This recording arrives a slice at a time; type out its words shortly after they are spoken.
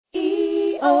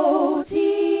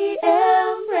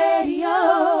AOTM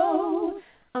Radio.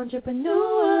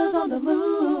 Entrepreneurs on the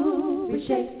move,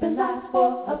 reshaping lives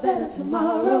for a better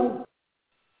tomorrow.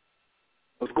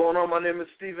 What's going on? My name is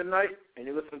Stephen Knight, and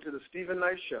you're listening to The Stephen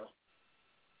Knight Show.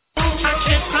 I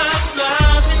can't stop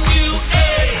loving you,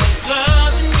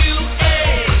 loving you,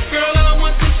 girl, I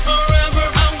want this forever,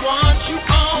 I want you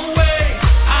always,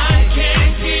 I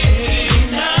can't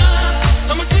get enough,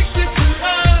 I'm addicted to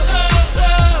love,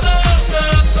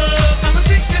 I'm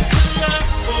addicted to love,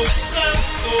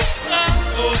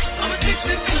 I'm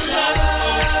addicted to love,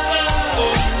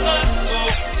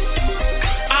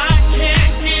 I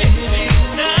can't get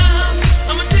enough,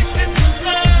 I'm addicted to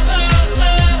love,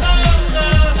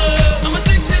 I'm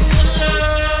addicted to love.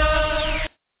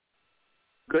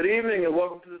 Good evening, and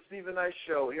welcome to The Stephen Knight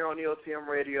Show here on EOTM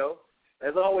Radio.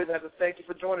 As always, I have to thank you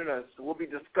for joining us. We'll be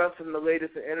discussing the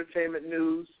latest in entertainment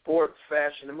news, sports,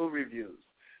 fashion, and movie reviews.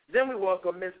 Then we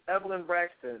welcome Miss Evelyn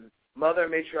Braxton, mother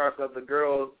and matriarch of the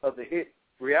girls of the hit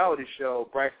reality show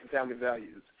Braxton Family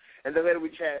Values. And then later we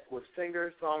chat with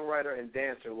singer, songwriter, and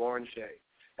dancer Lauren Shay.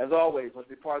 As always, let's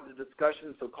be part of the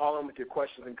discussion, so call in with your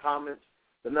questions and comments.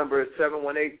 The number is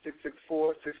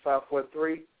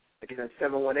 718-664-6543. Again, that's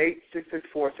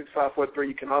 718-664-6543.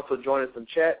 You can also join us in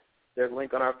chat. There's a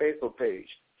link on our Facebook page.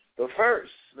 But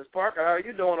first, Ms. Parker, how are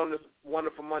you doing on this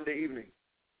wonderful Monday evening?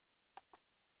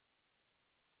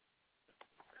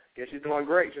 Guess you're doing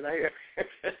great tonight.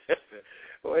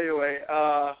 Well, anyway,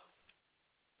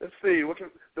 let's see.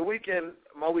 My weekend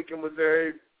was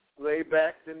very laid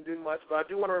back, didn't do much, but I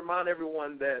do want to remind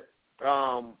everyone that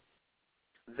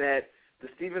that the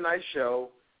Stephen Knight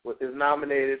Show is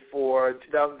nominated for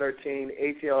 2013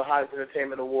 ATL Hottest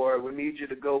Entertainment Award. We need you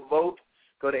to go vote.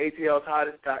 Go to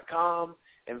atlshottest.com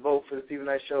and vote for the Stephen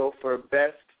Knight Show for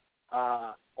Best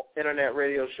Internet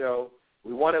Radio Show.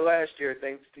 We won it last year,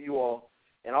 thanks to you all.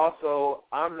 And also,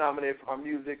 I'm nominated for my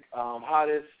music,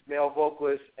 Hottest Male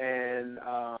Vocalist and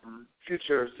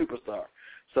Future Superstar.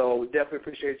 So we definitely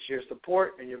appreciate your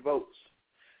support and your votes.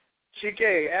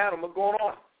 Chike, Adam, what's going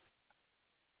on?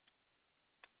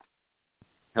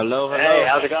 Hello. Hey,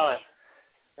 how's it going?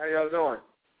 How y'all doing?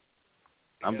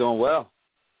 I'm doing well.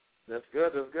 That's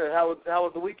good. How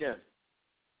was the weekend?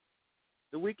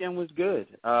 The weekend was good.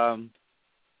 I'm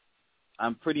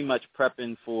pretty much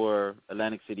prepping for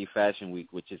Atlantic City Fashion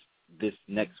Week, which is this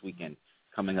next weekend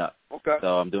coming up. Okay.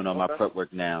 So I'm doing all my prep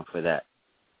work now for that.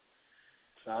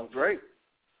 Sounds great.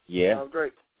 Yeah. Sounds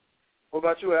great. What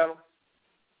about you, Adam?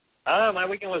 My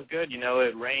weekend was good. You know,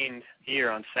 it rained here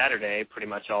on Saturday pretty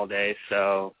much all day,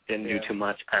 so didn't do too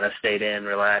much. Kind of stayed in,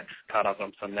 relaxed, caught up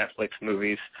on some Netflix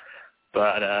movies,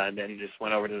 but then just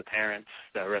went over to the parents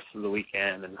the rest of the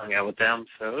weekend and hung out with them,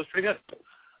 so it was pretty good.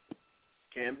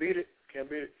 Can't beat it.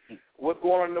 What's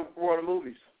going on in the world of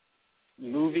movies?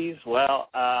 Movies? Well,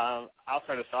 I'll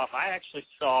start us off. I actually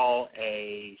saw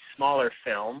a smaller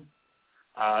film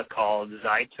called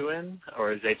Zaytun.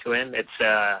 It's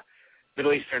a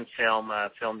Middle Eastern film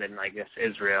filmed in, I guess,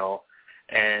 Israel,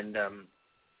 and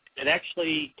it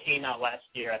actually came out last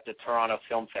year at the Toronto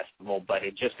Film Festival, but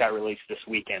it just got released this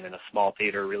weekend in a small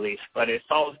theater release. But it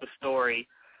follows the story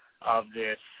of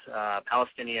this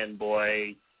Palestinian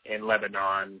boy in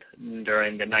Lebanon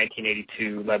during the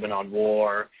 1982 Lebanon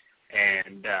War,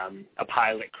 and a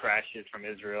pilot crashes from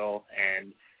Israel,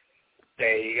 and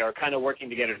they are kind of working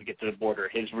together to get to the border.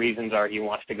 His reasons are he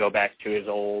wants to go back to his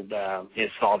old,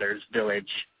 his father's village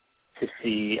to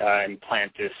see and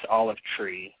plant this olive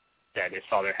tree that his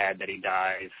father had that he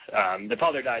dies. The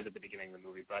father dies at the beginning of the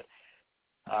movie, but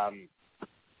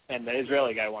and the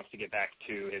Israeli guy wants to get back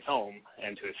to his home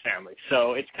and to his family.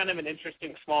 So it's kind of an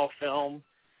interesting small film.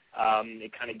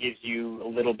 It kind of gives you a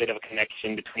little bit of a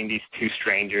connection between these two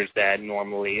strangers that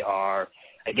normally are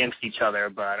against each other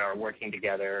but are working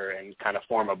together and kind of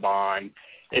form a bond.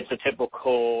 It's a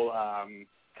typical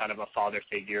kind of a father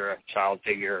figure, a child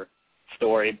figure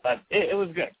story, but it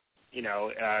was good. You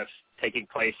know, taking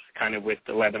place kind of with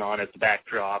the Lebanon as the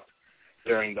backdrop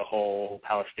during the whole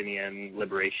Palestinian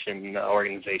Liberation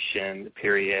Organization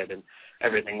period and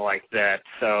everything like that.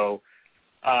 So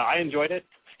I enjoyed it.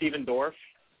 Stephen Dorff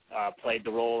played the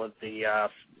role of the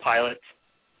pilot,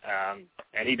 and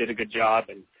he did a good job,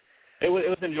 and it was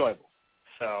enjoyable.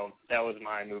 So that was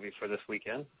my movie for this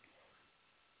weekend.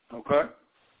 Okay.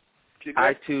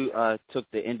 I, too, took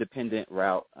the independent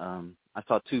route. I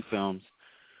saw two films.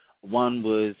 One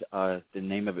was, the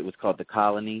name of it was called The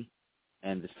Colony,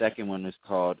 and the second one was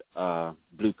called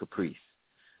Blue Caprice.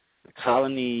 The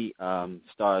Colony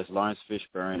stars Lawrence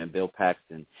Fishburne and Bill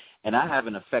Paxton, and I have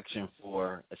an affection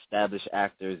for established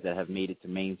actors that have made it to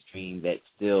mainstream that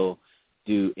still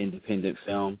do independent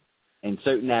film. And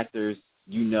certain actors,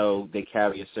 you know, they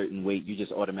carry a certain weight. You're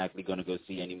just automatically going to go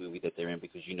see any movie that they're in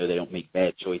because you know they don't make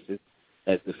bad choices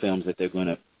as the films that they're going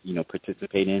to, you know,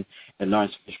 participate in. And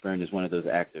Lawrence Fishburne is one of those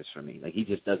actors for me. Like, he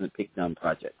just doesn't pick dumb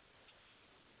projects.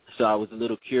 So I was a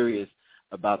little curious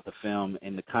about the film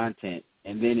and the content,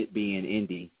 and then it being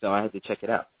indie, so I had to check it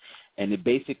out. And it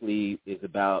basically is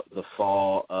about the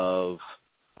fall of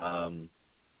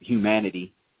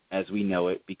humanity as we know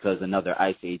it, because another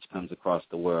ice age comes across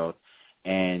the world,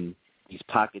 and these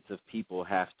pockets of people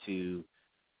have to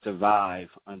survive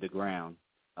underground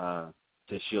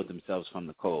to shield themselves from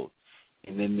the cold.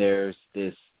 And then there's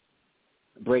this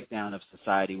breakdown of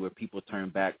society where people turn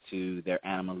back to their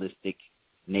animalistic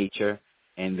nature,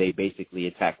 and they basically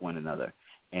attack one another.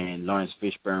 And Lawrence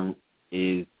Fishburne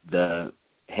is the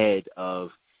head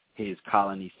of his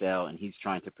colony cell, and he's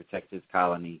trying to protect his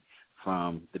colony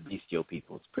from the bestial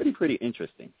people. It's pretty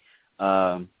interesting.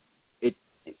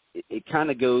 It kind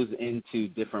of goes into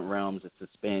different realms of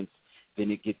suspense.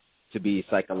 Then it gets to be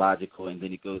psychological, and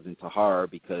then it goes into horror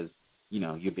because, you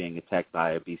know, you're being attacked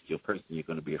by a bestial person. You're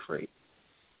going to be afraid.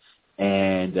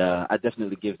 And I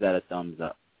definitely give that a thumbs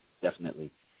up, definitely.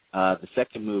 The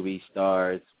second movie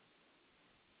stars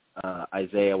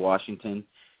Isaiah Washington.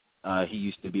 He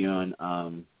used to be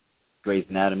on Grey's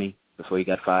Anatomy before he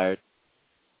got fired,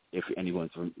 if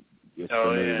anyone's familiar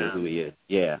with who he is.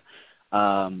 Yeah.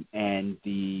 And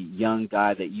the young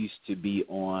guy that used to be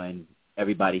on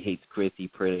Everybody Hates Chris, he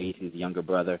played his younger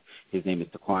brother. His name is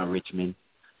Taquan Richmond.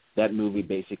 That movie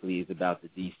basically is about the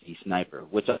D.C. sniper,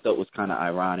 which I thought was kind of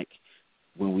ironic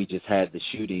when we just had the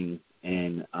shooting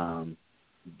in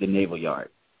the Naval Yard.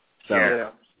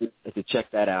 So to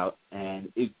check that out.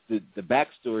 And the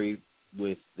backstory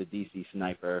with the D.C.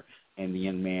 sniper and the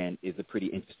young man is a pretty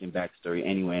interesting backstory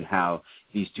anyway, and how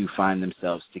these two find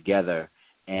themselves together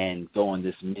and go on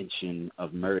this mission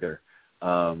of murder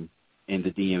in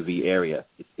the DMV area.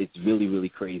 It's really, really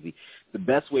crazy. The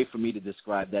best way for me to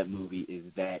describe that movie is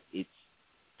that it's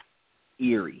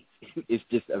eerie. It's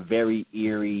just a very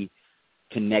eerie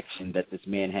connection that this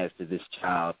man has to this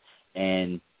child.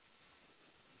 And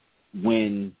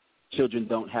when children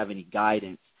don't have any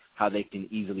guidance, how they can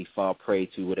easily fall prey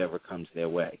to whatever comes their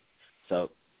way. So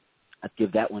I'd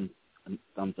give that one a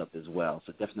thumbs up as well.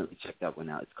 So definitely check that one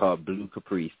out. It's called Blue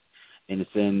Caprice, and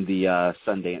it's in the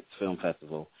Sundance Film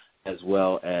Festival, as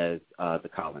well as The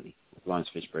Colony with Lawrence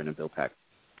Fishburne and Bill Paxton.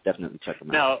 Definitely check them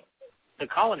out. Now, The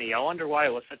Colony, I wonder why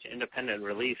it was such an independent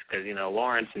release, because, you know,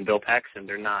 Lawrence and Bill Paxton,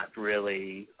 they're not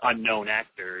really unknown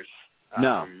actors.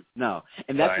 No.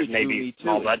 And that's what drew me to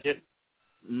small it. budget?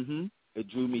 Mm-hmm. It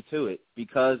drew me to it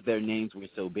because their names were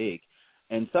so big.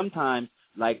 And sometimes,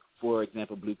 like, for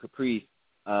example, Blue Caprice,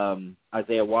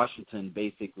 Isaiah Washington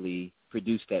basically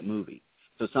produced that movie.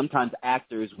 So sometimes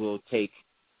actors will take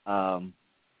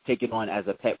it on as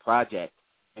a pet project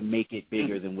and make it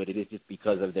bigger than what it is just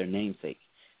because of their namesake.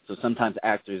 So sometimes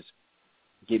actors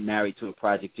get married to a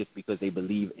project just because they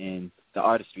believe in the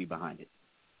artistry behind it.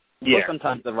 Yeah. Or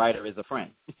sometimes the writer is a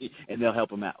friend, and they'll help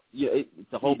them out. Yeah,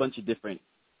 it's a whole bunch of different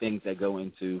things that go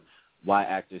into why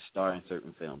actors star in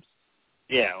certain films.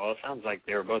 Yeah, well, it sounds like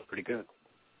they were both pretty good.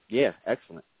 Yeah,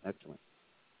 excellent. All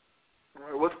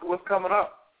right, what's coming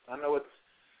up? I know it's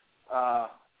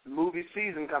movie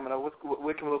season coming up.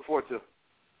 What can we look forward to?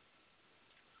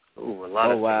 Ooh, a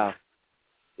lot of things. Wow.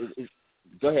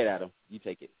 Go ahead, Adam. You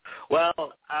take it.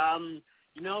 Well,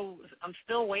 you know, I'm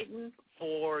still waiting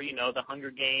for, you know, The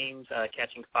Hunger Games,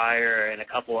 Catching Fire, and a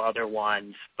couple other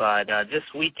ones. But this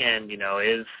weekend, you know,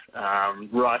 is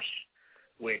Rush,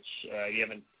 which you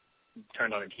haven't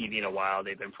turned on the TV in a while.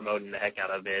 They've been promoting the heck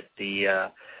out of it. The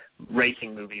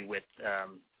racing movie with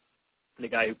the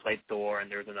guy who played Thor, and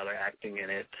there's another acting in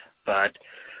it. But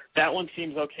that one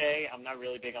seems okay. I'm not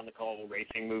really big on the whole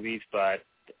racing movies, but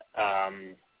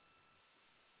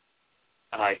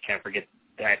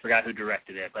I forgot who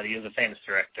directed it, but he was a famous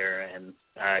director, and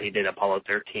he did Apollo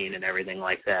 13 and everything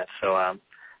like that. So,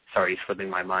 sorry, he's slipping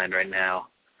my mind right now.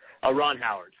 Ron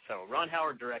Howard. So Ron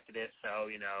Howard directed it, so,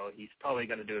 you know, he's probably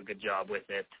going to do a good job with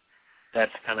it.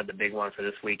 That's kind of the big one for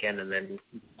this weekend. And then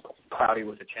Cloudy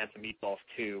with a Chance of Meatballs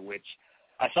 2, which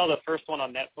I saw the first one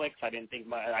on Netflix. I didn't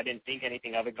think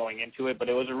anything of it going into it, but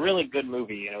it was a really good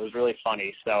movie, and it was really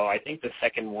funny. So I think the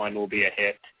second one will be a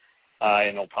hit. And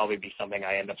it'll probably be something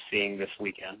I end up seeing this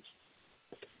weekend.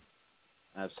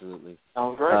 Absolutely.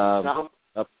 Sounds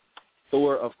great.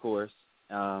 Thor, of course.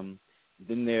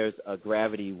 Then there's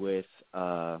Gravity with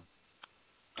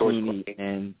Clooney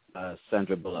and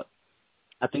Sandra Bullock.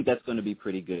 I think that's going to be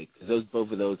pretty good because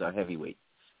both of those are heavyweights.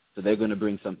 So they're going to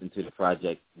bring something to the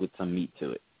project with some meat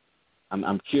to it.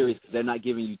 I'm curious because they're not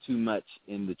giving you too much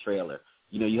in the trailer.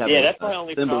 You have that's my a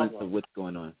only semblance problem. of what's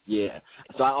going on. Yeah.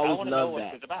 So I always want to love know what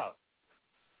that. it's about.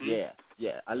 Yeah.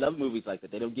 I love movies like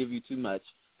that. They don't give you too much.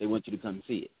 They want you to come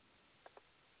see it.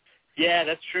 Yeah,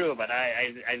 that's true, but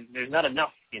I there's not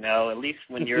enough, At least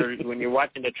when you're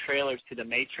watching the trailers to The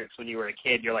Matrix when you were a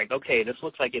kid, you're like, okay, this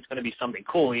looks like it's going to be something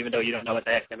cool, even though you don't know what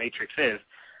the heck The Matrix is.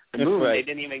 The movie,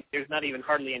 right. There's not even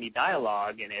hardly any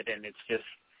dialogue in it, and it's just,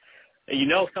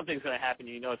 something's going to happen,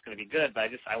 it's going to be good, but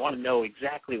I want to know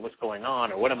exactly what's going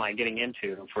on or what am I getting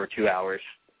into for 2 hours.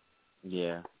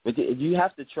 Yeah, but you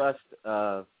have to trust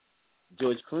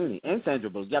George Clooney and Sandra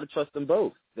Bullock. You got to trust them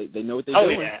both. They know what they're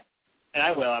doing. Oh, yeah. And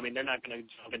I will. I mean, they're not going to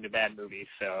jump into bad movies,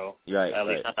 so right, at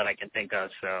least not that I can think of.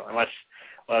 So unless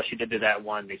she did do that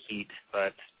one, The Heat,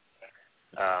 but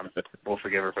we'll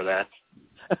forgive her for that.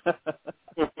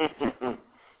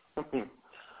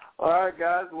 All right,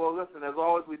 guys. Well, listen, as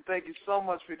always, we thank you so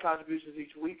much for your contributions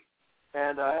each week,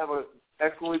 and have an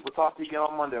excellent week. We'll talk to you again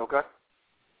on Monday, okay?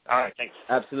 All right, thanks.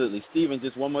 Absolutely. Steven,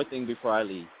 just one more thing before I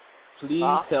leave. Please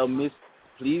tell Miss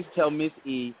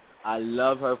E I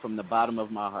love her from the bottom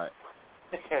of my heart.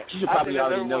 She should probably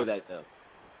already know that, though.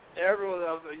 Everyone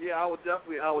else, I would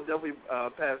definitely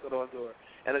pass it on to her.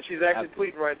 And she's actually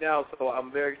tweeting right now, so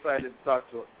I'm very excited to talk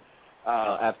to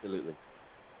her. Absolutely.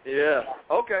 Yeah.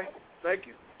 Okay. Thank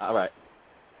you. All right.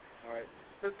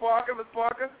 Miss Parker,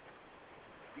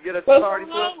 you get a tardy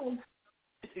flip?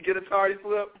 You get a tardy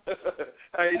flip?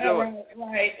 How you doing?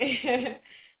 Right.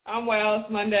 I'm well.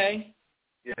 It's Monday.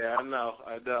 Yeah, I know.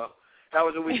 How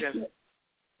was your weekend?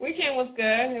 Weekend was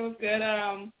good. It was good.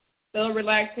 A little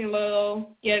relaxing, a little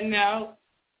getting out,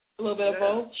 a little bit of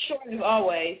both. Short as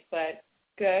always, but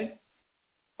good.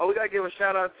 Oh, we got to give a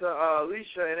shout-out to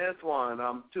Alicia and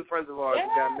Antoine, two friends of ours who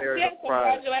got married on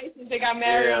Friday. Congratulations. They got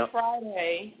married on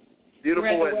Friday.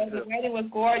 Beautiful wedding. The wedding was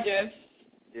gorgeous.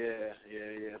 Yeah.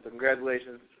 So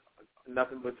congratulations.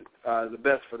 Nothing but the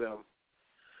best for them.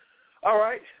 All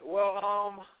right.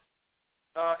 Well,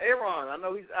 Aaron, I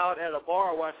know he's out at a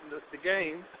bar watching the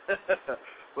game.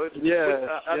 But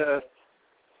yes.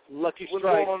 Lucky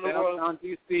Strike, downtown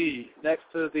D.C., next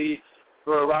to the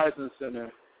Verizon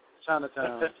Center,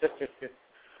 Chinatown. Yes,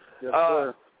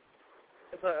 sir.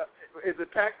 Is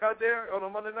it packed out there on a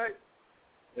Monday night?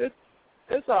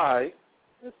 It's all right.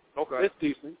 It's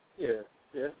decent. Yeah,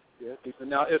 decent.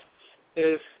 Now, if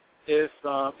it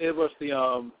was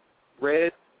the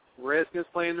Redskins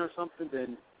playing or something,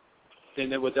 then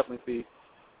it would definitely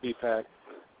be packed.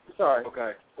 It's all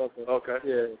right. Okay.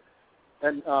 Yeah.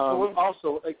 And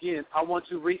also, again, I want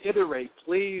to reiterate,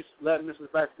 please let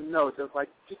Mrs. Baxter know, just like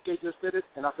TK just did it,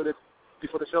 and I said it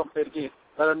before the show, say it again.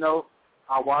 Let her know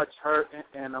I watch her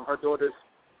and her daughters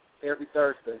every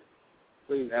Thursday.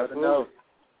 Please let her know.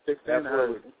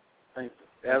 Absolutely. Thank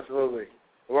you. Absolutely.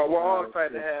 We're all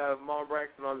excited to have Mom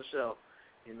Braxton on the show.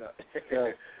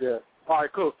 Yeah. All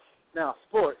right, cool. Now,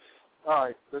 sports. All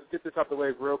right, let's get this out the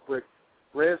way real quick.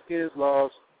 Redskins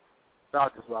lost,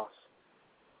 Falcons lost.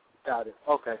 Got it.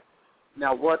 Okay.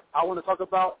 Now, what I want to talk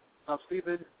about,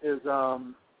 Stephen, is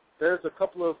there's a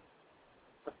couple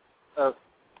of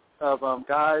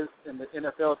guys in the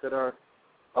NFL that are,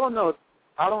 I don't know,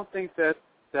 I don't think that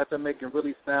they're making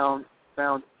really sound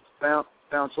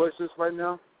choices right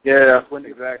now. Yeah,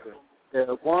 exactly.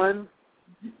 One,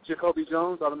 Jacoby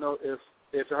Jones. I don't know if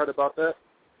you heard about that.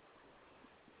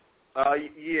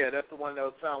 Yeah, that's the one that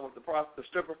was found with the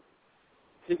stripper.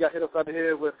 He got hit upside the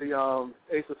head with the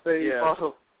Ace of Spades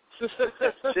bottle.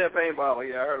 Champagne bottle.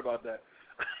 Yeah, I heard about that.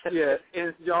 Yeah,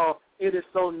 and y'all, it is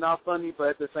so not funny, but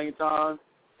at the same time,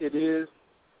 it is,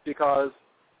 because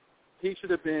he should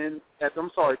have been at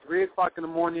 3 o'clock in the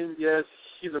morning. Yes,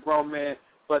 he's a grown man,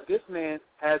 but this man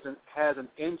has an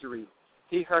injury.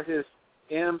 He hurt his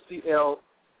MCL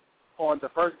on the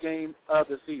first game of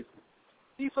the season.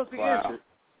 He's supposed to be injured.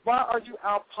 Why are you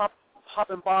out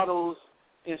popping bottles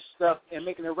and stuff and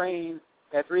making it rain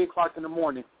at 3 o'clock in the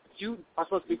morning? You are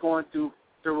supposed to be going through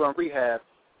rehab.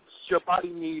 Your body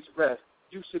needs rest.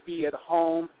 You should be at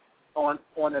home on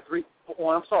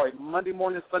Monday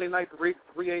morning, Sunday night, 3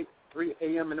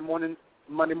 a.m. in the morning,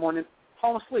 Monday morning,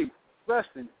 home asleep,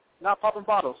 resting, not popping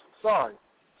bottles. Sorry.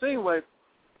 So anyway,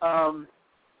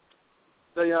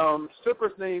 the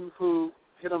stripper's name who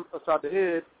hit him upside the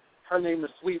head, her name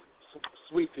is Sweet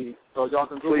Pea. So y'all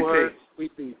can Google her.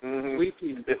 Sweet Pea. Mm-hmm. Sweet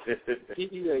Pea.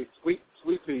 P-E-A. Sweet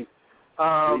Pea.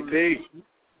 Sweet Pea.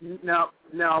 Now,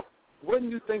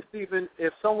 wouldn't you think, Stephen,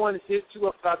 if someone hit you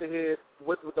upside the head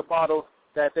with a bottle,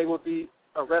 that they would be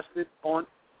arrested on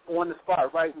the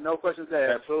spot, right? No questions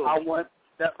asked. Absolutely. I want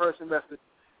that person arrested.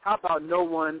 How about no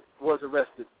one was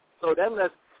arrested? So that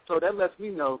lets me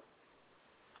know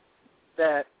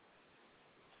that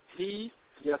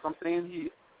I'm saying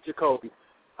he, Jacoby.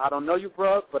 I don't know you,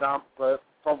 bro, but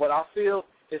from what I feel,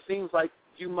 it seems like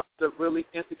you must have really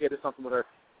instigated something with her.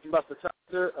 You must have touched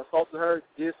her, assaulted her,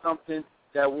 did something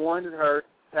that wanted her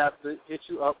to have to hit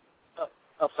you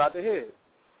upside the head.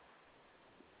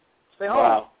 Stay home.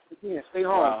 Wow. Again, stay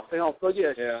home. Wow. Stay home. So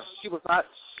yeah. She was not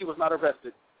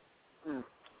arrested. All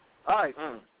right.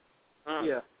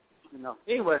 Yeah.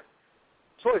 Anyway,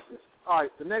 choices. All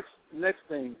right. The next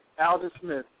thing, Aldon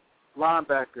Smith,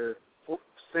 linebacker,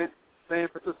 San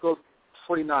Francisco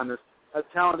 49ers, a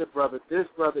talented brother. This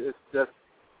brother is just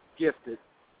gifted.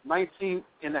 19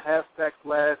 and a half sacks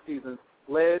last season,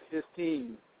 led his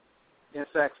team in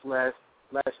sacks last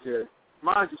year.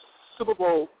 Mind you, Super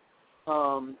Bowl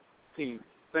team,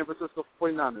 San Francisco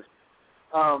 49ers.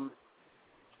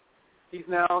 He's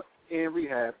now in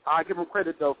rehab. I give him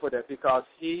credit, though, for that because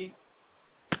he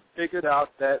figured out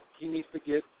that he needs to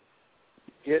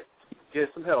get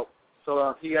some help.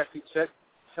 So he actually checked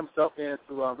himself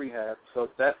into rehab. So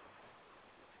that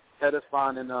is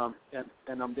fine and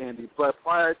dandy. But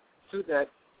prior to that,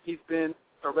 he's been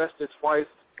arrested twice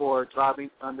for driving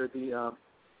under the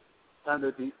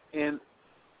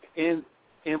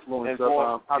influence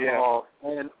of alcohol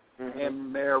and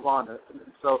marijuana.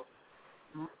 So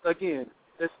again,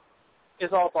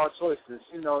 it's all about choices.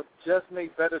 Just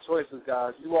make better choices,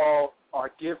 guys. You all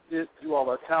are gifted. You all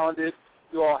are talented.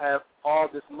 You all have all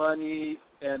this money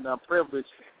and privilege.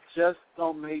 Just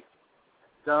don't make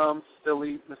dumb,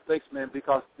 silly mistakes, man,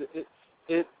 because it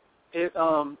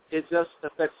just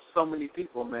affects so many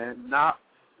people, man. Not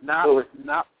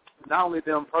only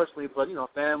them personally, but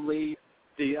family,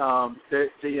 the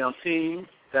team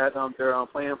that they're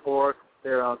playing for,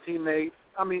 their teammates.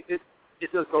 I mean, it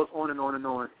just goes on and on and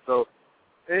on. So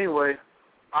anyway,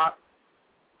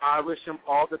 I wish him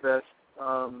all the best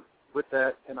with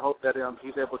that, and I hope that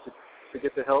he's able to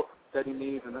get the help that he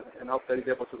needs, and hope that he's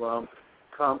able to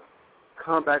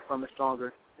come back from it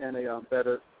stronger and a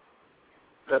better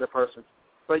person.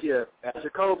 But yeah,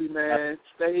 Jacoby, man,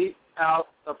 stay out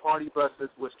of party buses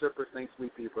with strippers named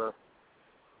Sweet Pea, bro.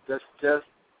 Just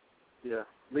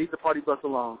leave the party bus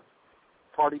alone.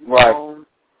 Party alone,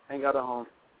 hang out at home.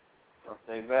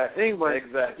 So, exactly. Anyway,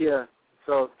 yeah.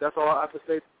 So that's all I have to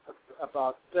say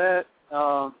about that.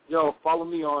 Follow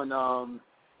me on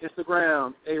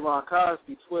Instagram, Aaron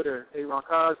Cosby, Twitter, Aaron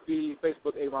Cosby,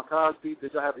 Facebook, Aaron Cosby.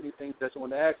 Did y'all have anything that you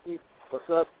want to ask me? What's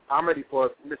up? I'm ready for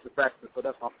Mr. Baxter, so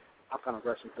that's why I'm kind of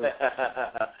rushing through.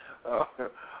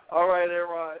 All right,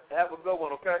 Aaron. Have a good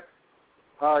one, okay?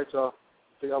 All right, y'all.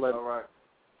 See y'all later. All right.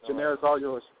 Janelle, it's all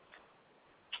yours.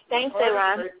 Thanks,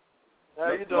 Aaron.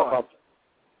 How you doing?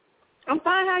 I'm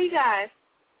fine. How are you guys?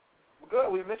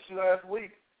 Good. We missed you last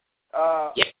week.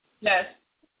 Yes.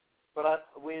 But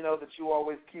we know that you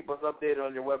always keep us updated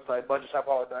on your website,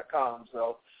 budgetshopaholic.com,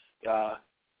 so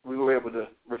we were able to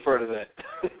refer to that.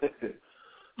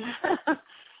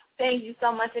 Thank you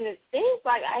so much. And it seems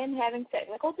like I am having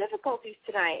technical difficulties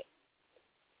tonight.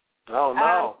 Oh,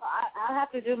 no. I'll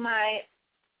have to do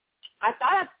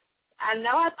I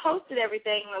know I posted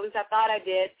everything, or at least I thought I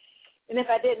did. And if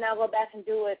I didn't, I'll go back and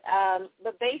do it.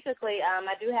 But basically,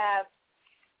 I do have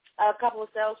a couple of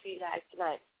sales for you guys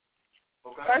tonight.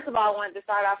 Okay. First of all, I wanted to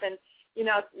start off, and,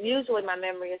 usually my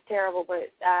memory is terrible,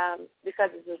 but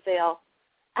because it's a sale,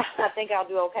 I think I'll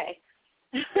do okay.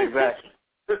 Exactly.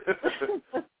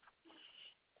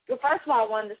 So first of all, I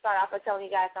wanted to start off by telling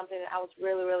you guys something that I was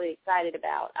really, really excited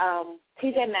about.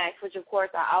 TJ Maxx, which, of course,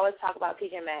 I always talk about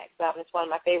TJ Maxx. It's one of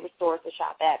my favorite stores to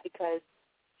shop at because,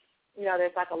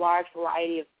 there's like a large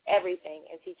variety of everything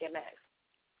in TJ Maxx.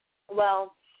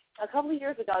 Well, a couple of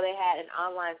years ago, they had an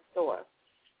online store,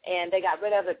 and they got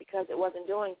rid of it because it wasn't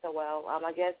doing so well.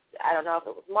 I guess, I don't know if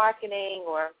it was marketing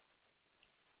or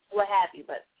what have you,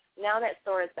 but now that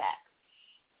store is back.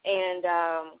 And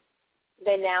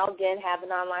they now, again, have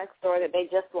an online store that they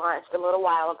just launched a little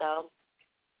while ago.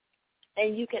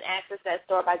 And you can access that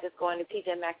store by just going to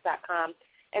tjmaxx.com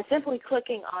and simply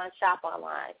clicking on Shop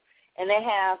Online. And they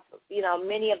have,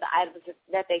 many of the items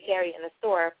that they carry in the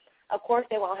store. Of course,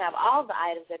 they won't have all the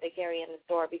items that they carry in the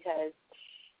store because,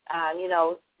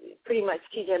 pretty much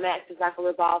TJ Maxx is like a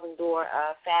revolving door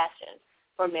of fashion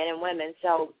for men and women.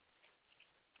 So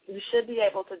you should be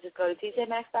able to just go to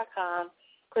tjmaxx.com,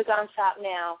 click on Shop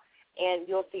Now, and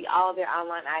you'll see all of their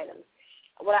online items.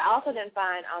 What I also didn't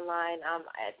find online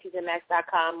at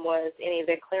tjmaxx.com was any of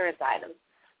their clearance items,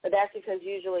 but that's because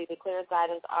usually the clearance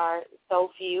items are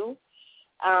so few.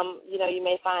 You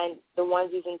may find the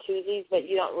onesies and twosies, but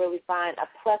you don't really find a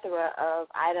plethora of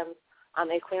items on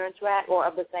their clearance rack or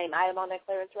of the same item on their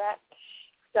clearance rack.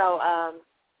 So,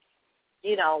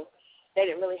 they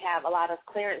didn't really have a lot of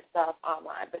clearance stuff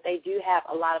online, but they do have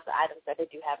a lot of the items that they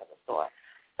do have in the store.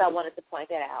 So I wanted to point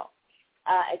that out.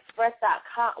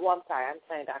 Express.com, well, I'm sorry, I'm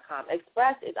saying .com.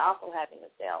 Express is also having a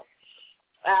sale.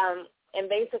 And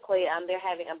basically, they're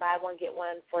having a buy one, get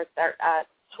one for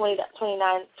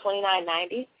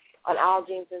 $29.90 on all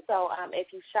jeans. And so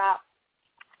if you shop,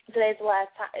 today's the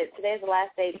last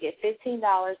day to get $15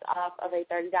 off of a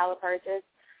 $30 purchase,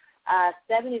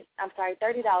 $30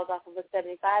 off of a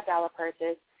 $75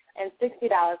 purchase, and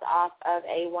 $60 off of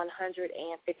a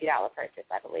 $150 purchase,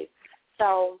 I believe.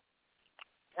 So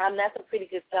that's a pretty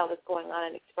good sale that's going on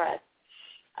in Express.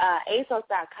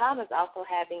 ASOS.com is also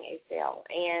having a sale,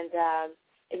 and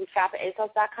if you shop at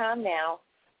ASOS.com now,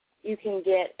 you can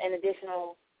get an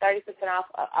additional 30% off.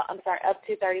 Up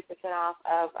to 30% off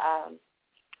of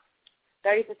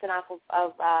 30% off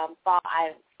of fall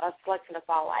items, a selection of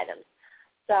fall items.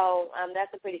 So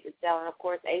that's a pretty good sale. And of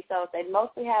course, ASOS, they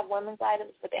mostly have women's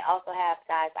items, but they also have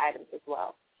guys' items as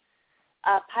well.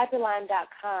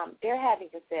 Piperlime.com, they're having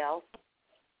a sale.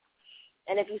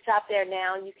 And if you shop there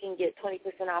now, you can get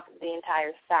 20% off of the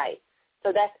entire site.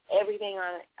 So that's everything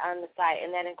on the site,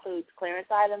 and that includes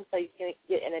clearance items, so you can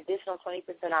get an additional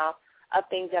 20% off of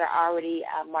things that are already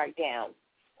marked down.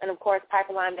 And, of course,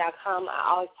 Piperlime.com, I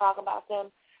always talk about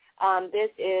them. This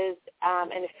is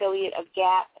an affiliate of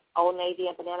Gap, Old Navy,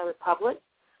 and Banana Republic.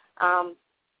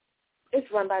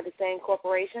 It's run by the same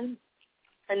corporation,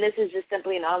 and this is just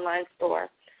simply an online store.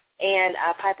 And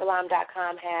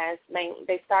Piperlime.com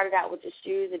they started out with just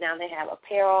shoes, and now they have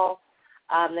apparel,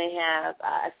 they have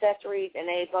accessories, and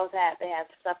they have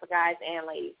stuff for guys and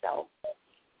ladies. So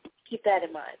keep that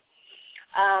in mind.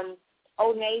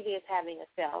 Old Navy is having a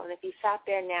sale, and if you shop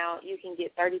there now, you can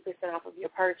get 30% off of your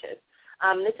purchase.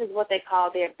 This is what they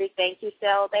call their big thank you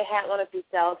sale. They had one of these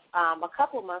sales a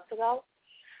couple of months ago,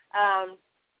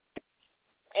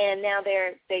 and now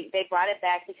they brought it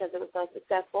back because it was so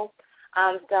successful.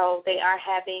 So they are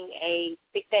having a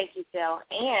big thank you sale,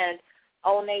 and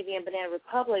Old Navy and Banana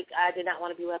Republic did not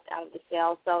want to be left out of the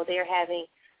sale, so they're having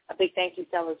a big thank you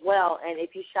sale as well. And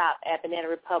if you shop at Banana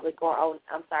Republic or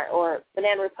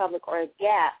Banana Republic or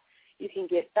Gap, you can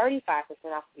get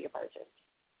 35% off of your purchase.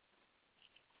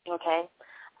 Okay,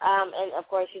 and of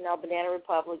course, you know, Banana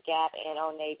Republic, Gap, and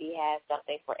Old Navy has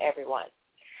something for everyone.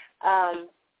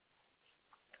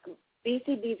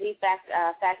 BCBG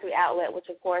Factory Outlet, which,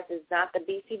 of course, is not the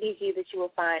BCBG that you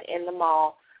will find in the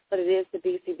mall, but it is the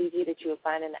BCBG that you will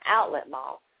find in the outlet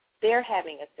mall. They're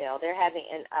having a sale. They're having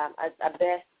a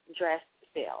best dress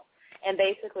sale. And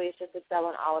basically it's just a sale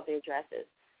on all of their dresses.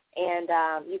 And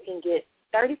you can get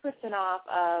 30% off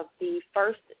of the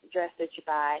first dress that you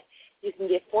buy. You can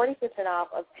get 40%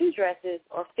 off of 2 dresses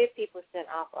or 50%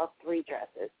 off of 3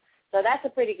 dresses. So that's a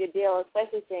pretty good deal,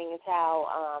 especially seeing as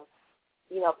how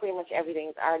pretty much everything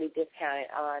is already discounted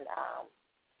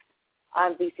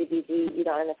on BCBG,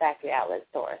 in the factory outlet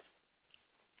stores.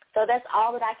 So that's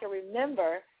all that I can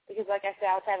remember because, like I said,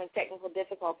 I was having technical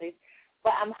difficulties.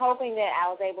 But I'm hoping that I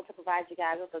was able to provide you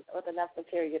guys with enough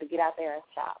material to get out there and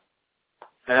shop.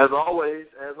 As always.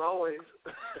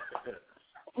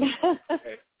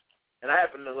 Okay. And I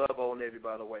happen to love Old Navy,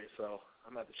 by the way, so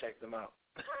I'm going to have to check them out.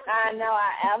 I know.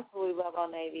 I absolutely love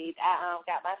Old Navy. I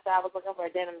was looking for a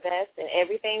denim vest, and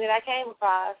everything that I came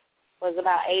across was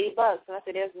about $80. And I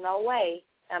said, there's no way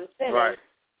I'm spending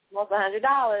almost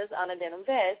 $100 on a denim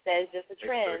vest. That is just a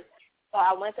trend. So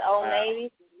I went to Old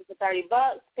Navy for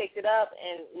 $30, picked it up,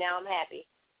 and now I'm happy.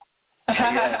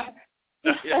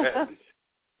 Yeah.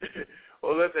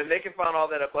 Well, listen, they can find all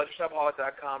that at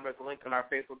ButcherShopHolic.com. There's a link on our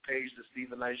Facebook page, The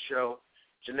Stephen Knight Show.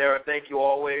 Janera, thank you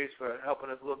always for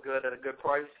helping us look good at a good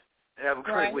price. And have a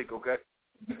great week, okay?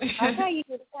 Okay, you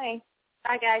do the same.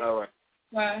 Bye, guys. All right.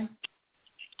 Bye.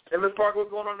 And Ms. Parker,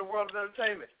 what's going on in the world of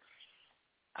entertainment?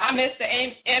 I missed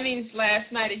the Emmys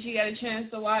last night. Did you get a chance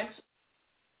to watch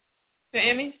the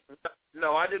Emmys?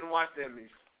 No, I didn't watch the Emmys.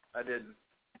 I didn't.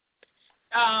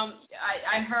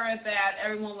 I heard that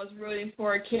everyone was rooting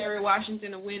for Kerry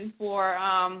Washington to win for,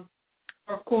 of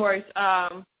course,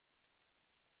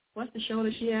 what's the show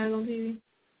that she has on TV?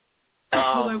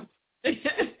 I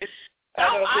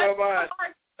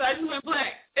just went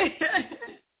blank.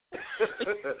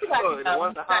 The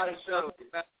one the hottest show.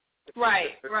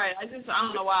 Right. I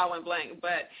don't know why I went blank,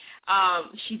 but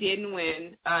she didn't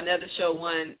win. Another show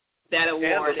won that award.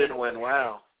 Scandal didn't win.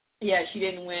 Wow. Yeah, she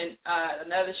didn't win.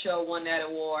 Another show won that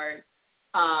award,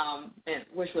 and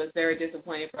which was very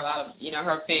disappointing for a lot of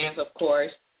her fans, of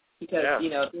course, because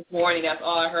this morning that's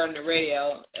all I heard on the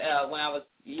radio when I was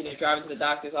driving to the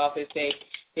doctor's office.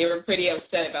 They were pretty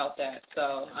upset about that.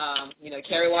 So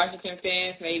Kerry Washington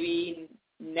fans maybe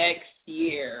next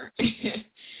year.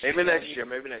 Maybe next year.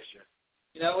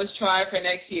 Let's try for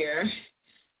next year.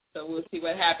 So we'll see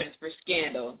what happens for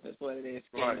Scandal. That's what it is,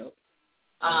 Scandal.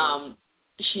 Right.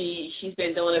 She's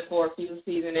been doing it for a few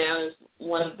seasons now. It's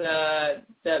one of the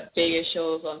biggest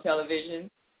shows on television,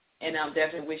 and I'm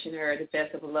definitely wishing her the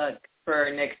best of luck for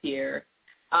next year.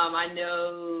 I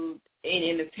know in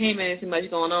entertainment there's much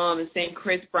going on. The same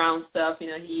Chris Brown stuff,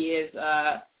 he is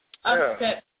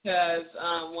upset because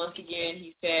once again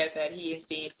he said that he is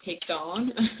being picked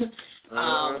on.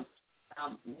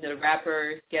 The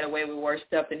rappers get away with worse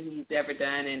stuff than he's ever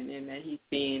done, and that he's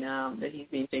being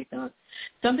picked on.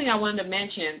 Something I wanted to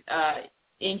mention: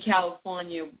 in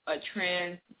California, a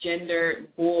transgender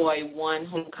boy won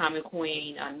Homecoming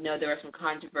Queen. I know there was some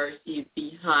controversy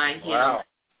behind him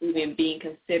even being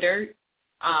considered,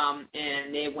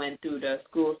 and they went through the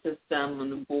school system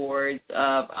and the boards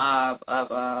of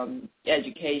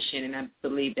education, and I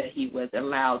believe that he was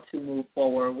allowed to move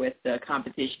forward with the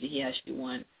competition. He actually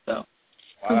won. So.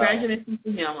 Congratulations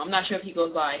to him. I'm not sure if he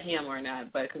goes by him or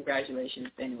not, but congratulations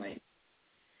anyway.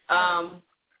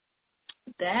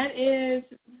 That is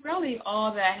really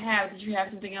all that I have. Did you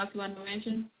have something else you wanted to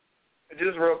mention?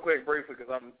 Just real quick, briefly,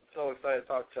 because I'm so excited to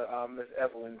talk to Miss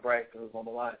Evelyn Braxton, who's on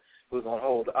the line, who's on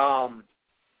hold.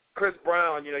 Chris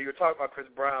Brown, you were talking about Chris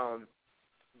Brown.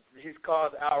 He's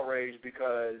caused outrage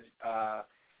because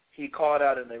he called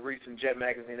out in a recent Jet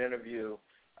Magazine interview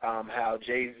how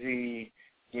Jay-Z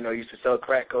used to sell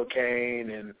crack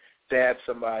cocaine and stab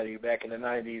somebody back in the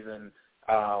 90s, and,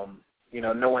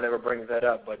 no one ever brings that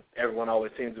up, but everyone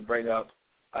always seems to bring up,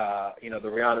 the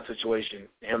Rihanna situation.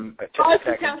 It's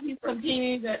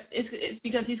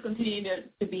because he's continuing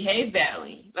to behave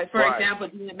badly. Like, for example,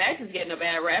 DMX Max is getting a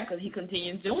bad rap because he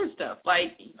continues doing stuff.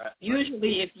 Like,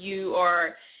 usually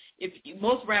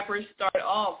most rappers start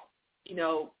off,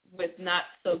 with not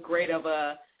so great of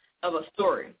a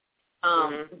story.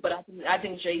 But I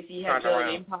think Jay-Z has built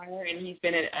an empire, and he's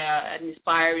been an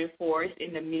inspiring force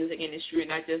in the music industry, and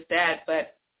not just that,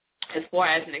 but as far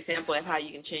as an example of how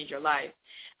you can change your life.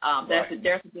 There's a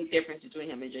big difference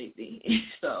between him and Jay-Z.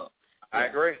 So I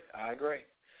agree.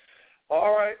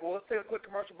 All right, well, let's take a quick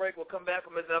commercial break. We'll come back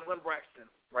with Ms. Evelyn Braxton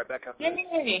right back after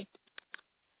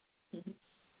this.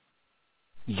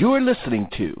 You're listening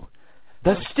to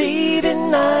the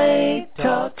Steven Knight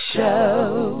Talk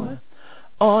Show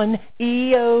on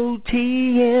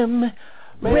EOTM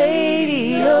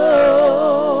Radio.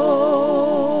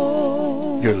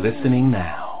 You're listening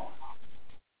now.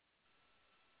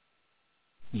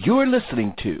 You're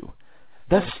listening to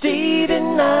the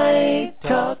Steven Knight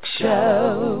Talk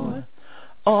Show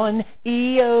on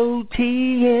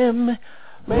EOTM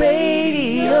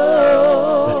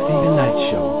Radio. The Steven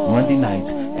Knight Show, Monday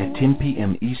nights at 10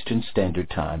 p.m. Eastern Standard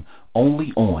Time,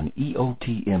 only on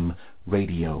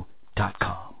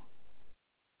EOTMRadio.com.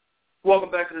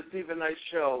 Welcome back to the Steven Knight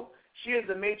Show. She is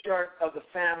the matriarch of the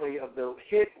family of the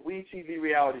hit WeTV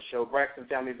reality show, Braxton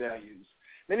Family Values.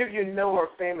 Many of you know her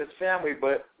famous family,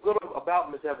 but a little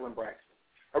about Miss Evelyn Braxton.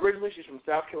 Originally, she's from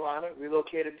South Carolina,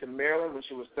 relocated to Maryland when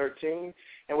she was 13,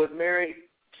 and was married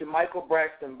to Michael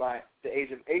Braxton by the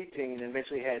age of 18, and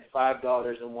eventually had 5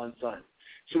 daughters and 1 son.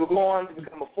 She would go on to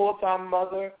become a full-time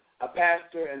mother, a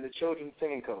pastor, and the children's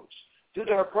singing coach. Due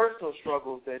to her personal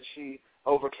struggles that she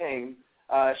overcame,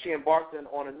 she embarked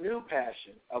on a new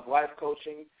passion of life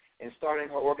coaching and starting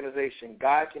her organization,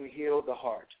 God Can Heal the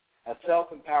Heart, a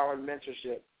self-empowering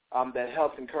mentorship that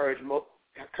helps encourage,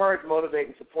 motivate,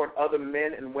 and support other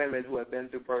men and women who have been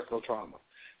through personal trauma.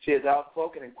 She is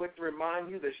outspoken and quick to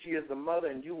remind you that she is the mother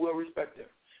and you will respect her.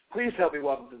 Please help me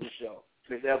welcome to the show,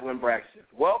 Ms. Evelyn Braxton.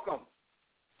 Welcome.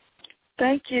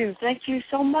 Thank you. Thank you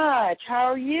so much. How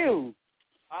are you?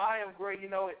 I am great.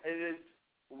 It is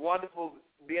wonderful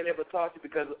being able to talk to you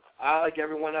because I, like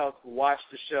everyone else,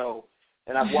 watched the show,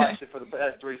 and I've watched it for the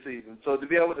past 3 seasons. So to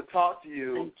be able to talk to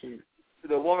you,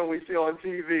 the woman we see on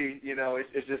TV,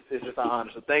 it's just an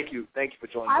honor. So thank you for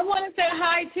joining us. I want to say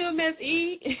hi to Miss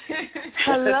E.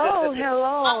 Hello,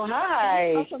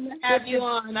 hi. Awesome to have you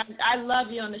on. I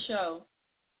love you on the show.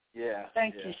 Yeah.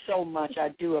 Thank you so much. I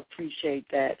do appreciate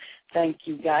that. Thank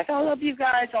you, guys. I love you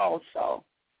guys also.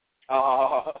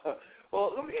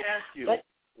 Well, let me ask you.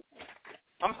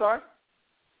 I'm sorry?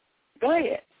 Go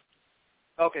ahead.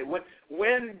 Okay,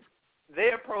 when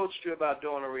they approached you about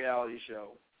doing a reality show,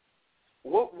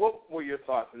 what were your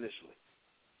thoughts initially?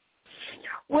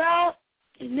 Well,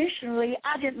 initially,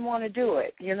 I didn't want to do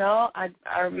it. I'm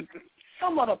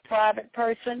somewhat a private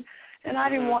person, and I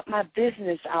didn't want my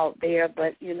business out there,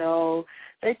 but,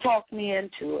 they talked me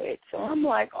into it. So I'm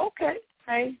like, okay,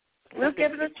 hey, we'll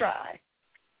give it a try.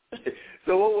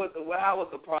 So how was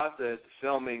the process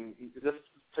filming? Just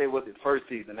say with the first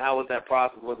season. How was that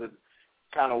process? Was it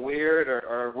kind of weird,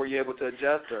 or were you able to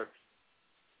adjust? Or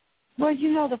well,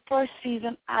 the first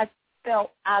season I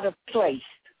felt out of place.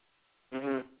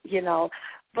 Mm-hmm.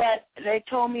 But they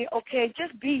told me, okay,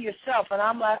 just be yourself. And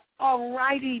I'm like, all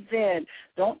righty then.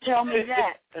 Don't tell me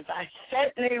that, because I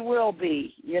certainly will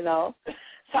be,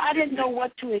 So I didn't know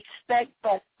what to expect,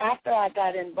 but after I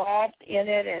got involved in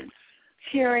it and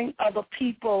hearing other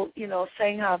people,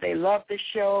 saying how they love the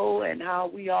show and how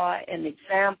we are an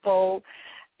example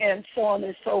and so on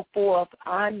and so forth,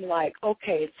 I'm like,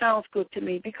 okay, it sounds good to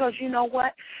me, because you know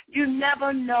what? You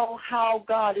never know how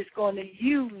God is going to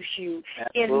use you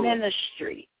in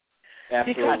ministry.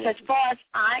 Absolutely. Because as far as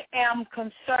I am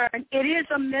concerned, it is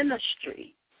a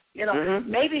ministry.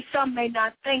 Maybe some may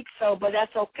not think so, but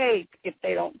that's okay if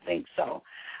they don't think so.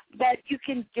 But you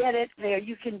can get it there.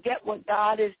 You can get what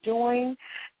God is doing,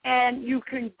 and you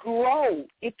can grow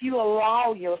if you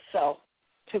allow yourself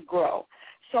to grow.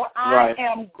 So I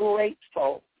am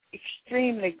grateful,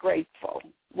 extremely grateful,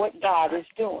 what God is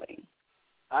doing.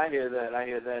 I hear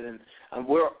that, and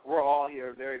we're all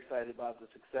here very excited about the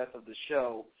success of the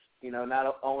show.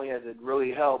 Not only has it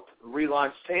really helped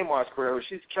relaunch Tamar's career,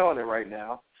 she's killing it right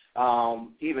now.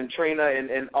 Even Trina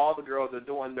and all the girls are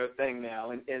doing their thing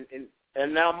now,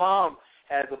 and now Mom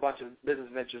has a bunch of business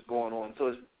ventures going on. So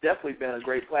it's definitely been a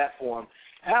great platform.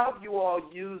 How have you all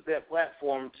used that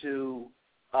platform to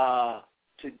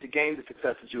gain the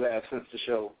success that you have since the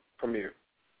show premiered?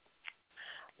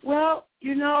 Well,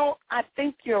 I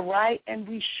think you're right, and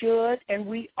we should, and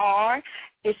we are,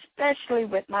 especially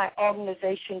with my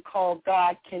organization called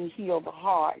God Can Heal the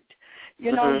Heart.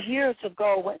 Years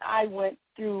ago when I went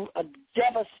through a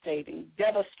devastating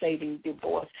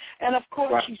divorce, and of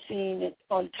course you've seen it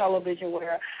on television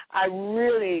where I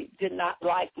really did not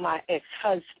like my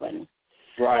ex-husband.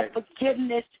 Right. But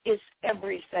forgiveness is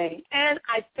everything. And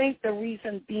I think the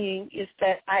reason being is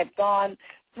that I've gone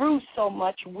through so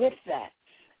much with that.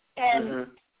 And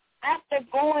after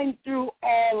going through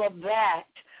all of that,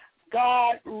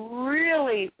 God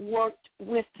really worked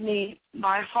with me,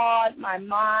 my heart, my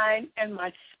mind, and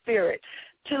my spirit,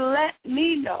 to let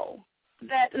me know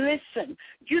that, listen,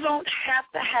 you don't have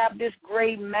to have this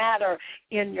gray matter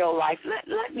in your life.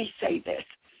 Let me say this.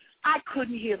 I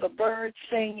couldn't hear the birds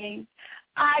singing.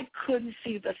 I couldn't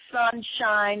see the sun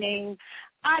shining.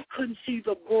 I couldn't see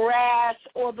the grass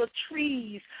or the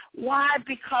trees. Why?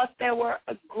 Because there were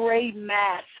a gray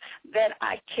mass that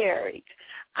I carried.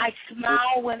 I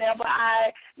smiled whenever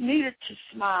I needed to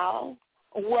smile,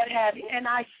 or what have you, and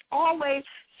I always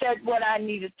said what I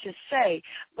needed to say.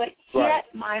 But yet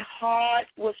my heart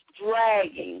was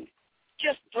dragging,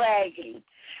 just dragging.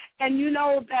 And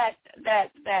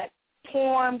that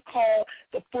poem called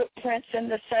The Footprints in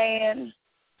the Sand?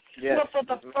 Yes. Well,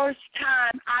 for the first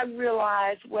time, I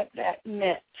realized what that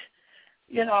meant.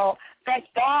 That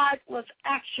God was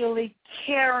actually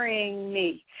carrying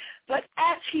me. But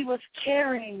as he was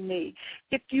carrying me,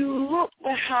 if you look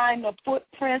behind the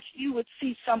footprints, you would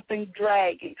see something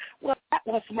dragging. Well, that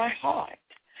was my heart.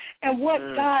 And what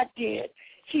God did,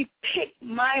 he picked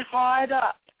my heart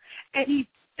up, and he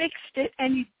fixed it,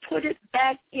 and he put it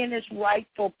back in its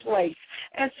rightful place.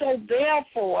 And so,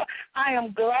 therefore, I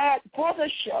am glad for the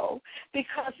show,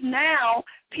 because now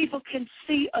people can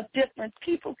see a difference.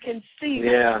 People can see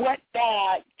what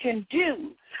God can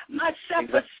do. My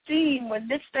self-esteem, when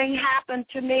this thing happened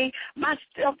to me, my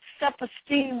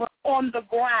self-esteem was on the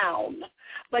ground.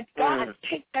 But God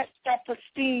picked that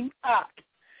self-esteem up,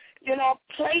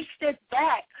 placed it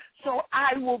back so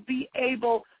I will be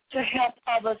able to help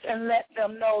others and let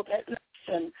them know that,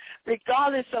 listen,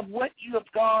 regardless of what you have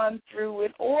gone through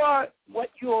with or what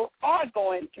you are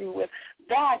going through with,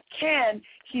 God can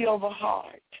heal the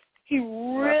heart. He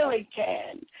really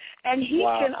can. And he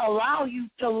can allow you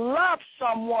to love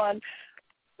someone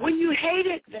when you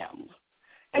hated them.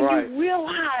 And you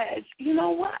realize, you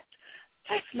know what?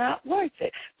 That's not worth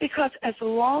it. Because as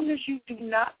long as you do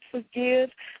not forgive,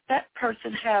 that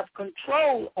person have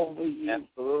control over you.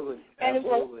 Absolutely. And it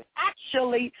will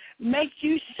actually make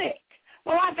you sick.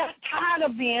 Well, I got tired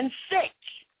of being sick.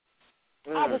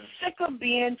 I was sick of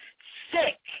being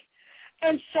sick.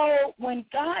 And so when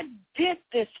God did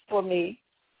this for me,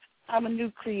 I'm a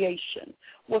new creation.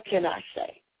 What can I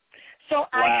say? So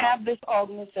I have this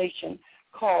organization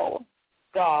called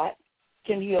God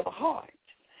Can Heal the Heart.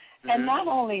 And not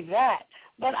only that,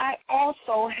 but I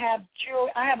also have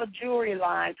a jewelry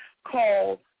line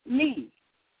called Me,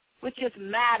 which is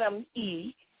Madam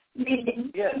E,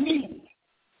 meaning me.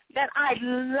 That I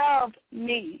love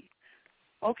me.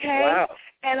 Okay? Wow.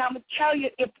 And I'm going to tell you,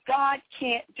 if God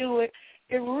can't do it,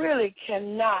 it really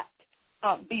cannot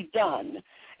be done.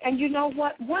 And you know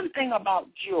what? One thing about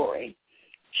jewelry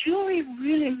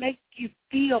really makes you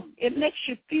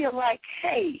feel like,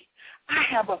 hey, I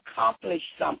have accomplished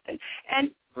something.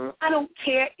 And I don't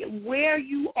care where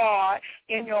you are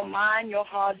in your mind, your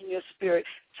heart, and your spirit.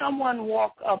 Someone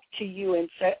walk up to you and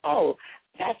say, oh,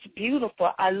 that's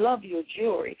beautiful. I love your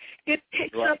jewelry. It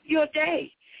picks up your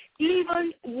day.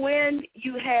 Even when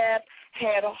you have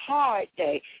had a hard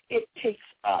day, it picks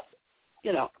up,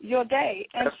 your day.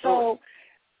 And so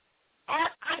I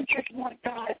just want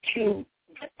God to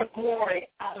get the glory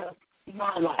out of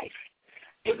my life.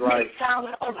 It may sound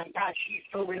like, oh, my gosh, she's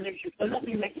so religious, but let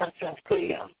me make myself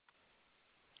clear.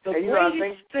 The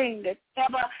greatest thing that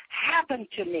ever happened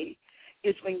to me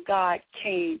is when God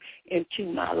came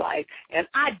into my life. And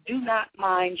I do not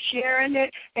mind sharing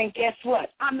it. And guess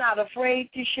what? I'm not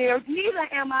afraid to share it. Neither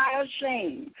am I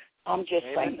ashamed. I'm just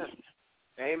saying.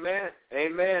 Amen.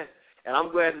 Amen. And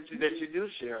I'm glad that you do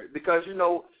share it. Because,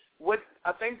 what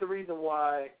I think the reason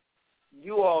why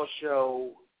you all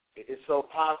show is so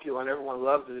popular and everyone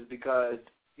loves it is because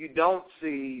you don't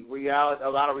see a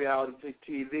lot of reality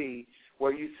TV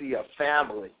where you see a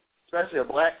family, especially a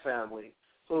black family,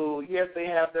 who, yes, they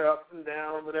have their ups and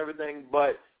downs and everything,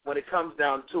 but when it comes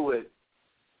down to it,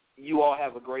 you all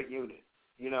have a great unit,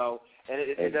 and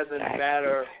it doesn't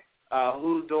matter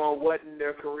who's doing what in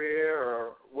their career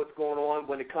or what's going on.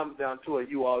 When it comes down to it,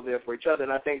 you all are there for each other,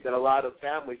 and I think that a lot of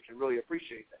families can really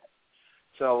appreciate that.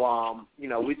 So,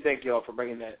 we thank you all for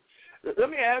bringing that. Let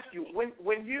me ask you,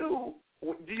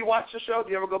 do you watch the show?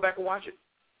 Do you ever go back and watch it?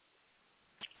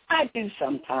 I do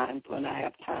sometimes when I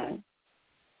have time.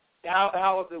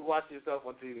 How is it watching yourself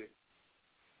on TV?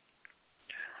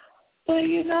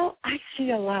 Well, I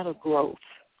see a lot of growth.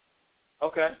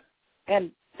 Okay.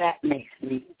 And that makes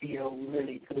me feel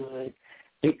really good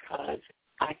because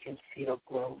I can see the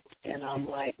growth. And I'm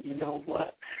like, you know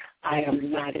what? I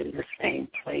am not in the same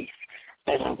place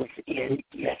that I was in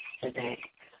yesterday.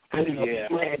 I'm in a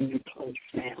brand new place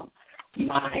now.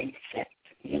 Mindset,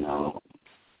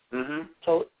 Mm-hmm.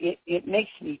 So it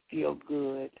makes me feel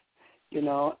good,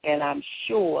 and I'm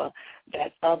sure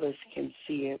that others can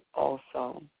see it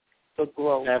also, the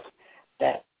growth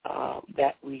that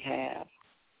we have.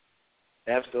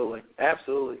 Absolutely.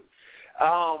 Absolutely.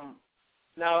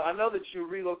 Now, I know that you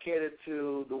relocated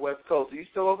to the West Coast. Are you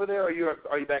still over there, or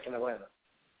are you back in Atlanta?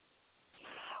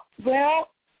 Well,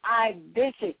 I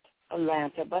visit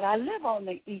Atlanta, but I live on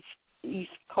the East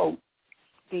Coast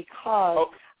because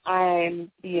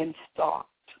I'm being stalked.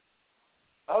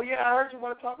 Oh, yeah, I heard you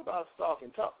want to talk about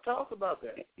stalking. Tell us about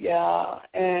that. Yeah,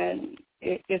 and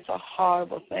it's a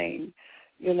horrible thing,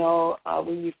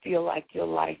 when you feel like your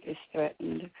life is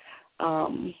threatened,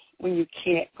 when you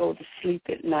can't go to sleep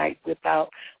at night without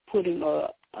putting a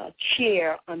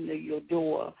chair under your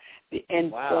door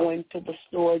and going to the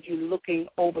stores, you're looking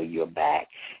over your back,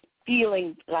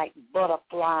 feeling like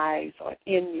butterflies are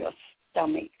in your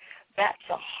stomach. That's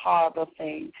a horrible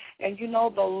thing. And,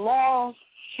 the law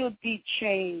should be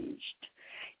changed.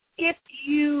 If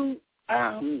you're,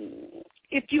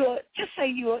 just say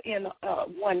you're in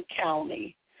one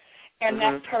county and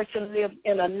that person lives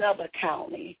in another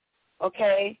county,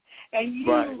 okay, and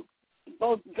you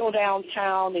go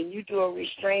downtown and you do a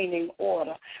restraining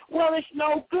order, well, it's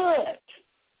no good.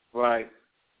 Right.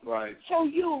 So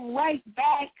you're right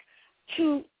back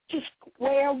to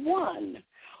square one.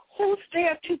 Who's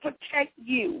there to protect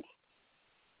you?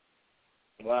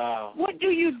 Wow. What do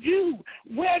you do?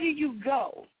 Where do you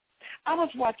go? I was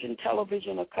watching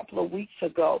television a couple of weeks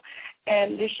ago,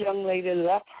 and this young lady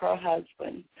left her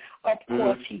husband. Of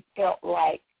course, he felt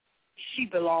like she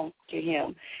belonged to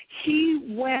him. He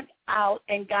went out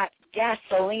and got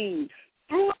gasoline,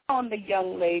 threw it on the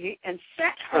young lady, and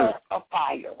set her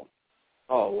afire.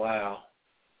 Oh, wow.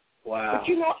 But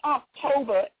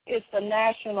October is the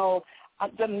National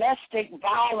Domestic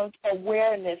Violence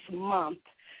Awareness Month.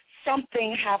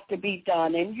 Something has to be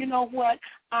done. And you know what?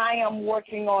 I am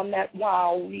working on that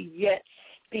while we yet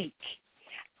speak.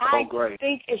 I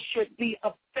think it should be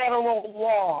a federal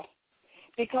law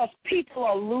because people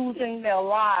are losing their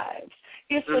lives.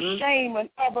 It's a shame when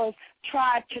others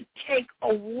try to take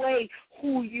away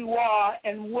who you are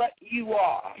and what you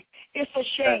are. It's a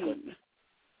shame.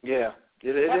 Yeah,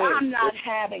 it is. But I'm not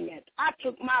having it. I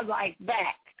took my life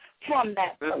back from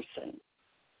that person.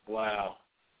 Wow.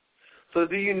 So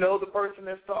do you know the person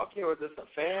that's talking, or is this a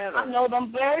fan? Or? I know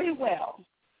them very well.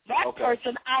 That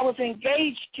person I was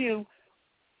engaged to,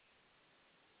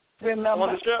 remember.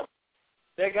 On the show?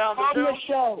 They got on the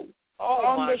show. Oh,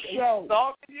 on my the show. He's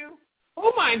stalking you?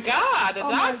 Oh, my God. The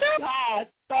doctor? Oh, my God.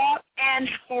 Thought and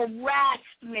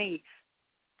harassed me.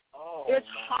 Oh, it's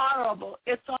horrible.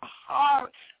 It's a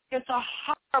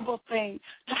horrible thing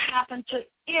to happen to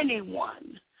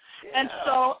anyone. Yeah. And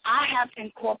so I have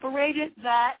incorporated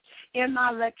that in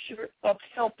my lecture of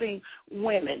helping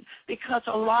women, because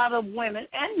a lot of women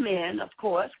and men, of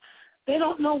course, they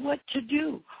don't know what to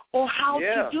do or how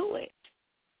to do it.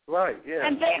 Right, yeah.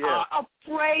 And they are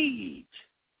afraid.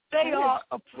 They are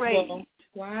afraid. Well,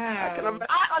 wow.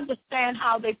 I understand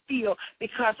how they feel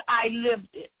because I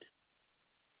lived it.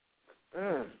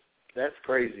 That's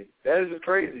crazy. That is just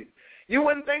crazy. You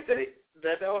wouldn't think that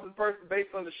was the person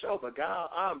based on the show, but God,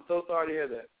 I'm so sorry to hear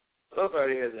that. So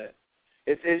sorry to hear that.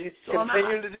 Is you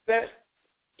continuing to do that?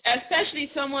 Especially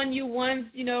someone you once,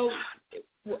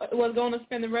 was going to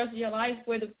spend the rest of your life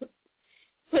with,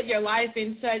 put your life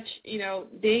in such,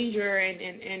 danger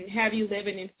and have you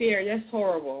living in fear. That's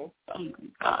horrible.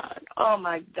 Oh,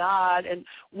 my God. And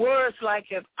words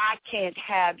like, if I can't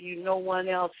have you, no one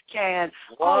else can.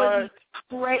 What? All of these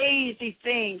crazy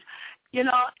things.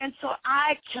 And so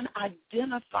I can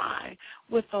identify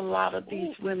with a lot of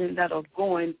these women that are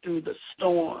going through the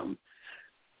storm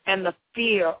and the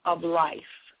fear of life.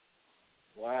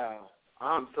 Wow.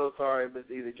 I'm so sorry, Miss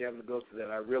Edith, you have to go through that.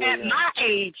 I really am. At my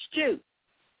age, too.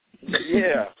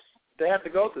 Yeah, they have to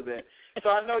go through that.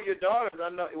 So I know your daughters,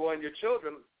 and your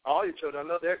children, all your children, I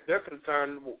know they're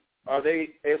concerned. Are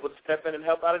they able to step in and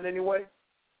help out in any way?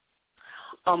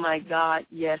 Oh, my God,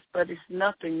 yes, but it's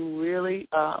nothing really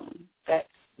that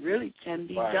really can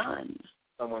be done.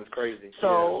 Someone's crazy.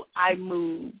 So I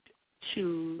moved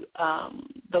to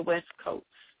the West Coast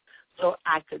so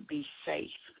I could be safe.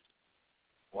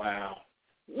 Wow.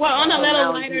 Well, on a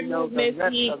little lighter note, Miss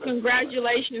E,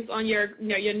 congratulations on your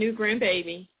new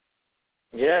grandbaby.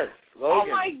 Yes,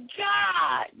 Logan. Oh, my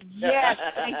God. Yes,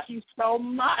 thank you so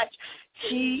much.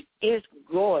 He is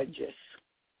gorgeous.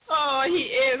 Oh, he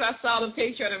is. I saw the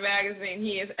picture in the magazine.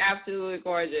 He is absolutely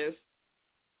gorgeous.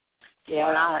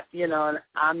 Yeah, and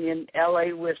I'm in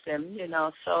L.A. with him,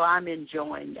 so I'm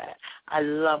enjoying that. I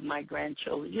love my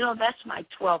grandchildren. That's my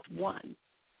 12th one.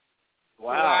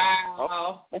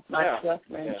 Wow. That's my 12th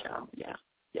grandchild, yeah.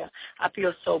 I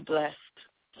feel so blessed,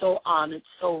 so honored,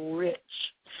 so rich.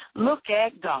 Look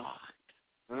at God.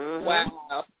 Mm-hmm.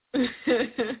 Wow.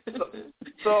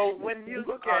 So when you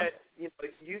look at, you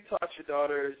taught your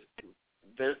daughters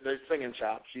their singing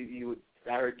chops. I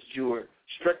heard that you were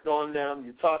strict on them.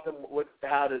 You taught them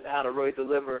how to really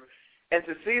deliver, and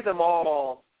to see them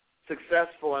all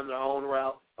successful in their own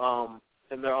route,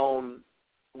 in their own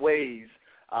ways.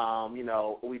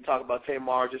 We talk about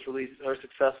Tamar just released her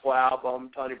successful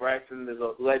album. Toni Braxton is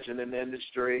a legend in the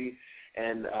industry,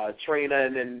 and Trina,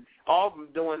 and all of them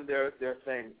doing their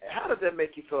thing. How does that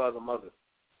make you feel as a mother?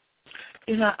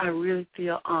 I really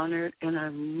feel honored, and I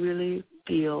really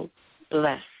feel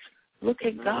blessed. Look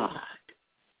at God.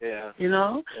 Yeah.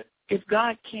 If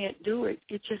God can't do it,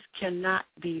 it just cannot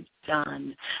be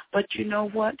done. But you know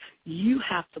what? You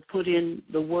have to put in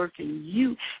the work, and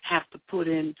you have to put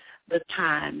in the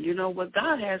time. What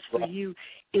God has for you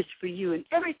is for you, and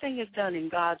everything is done in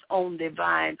God's own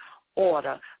divine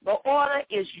order. The order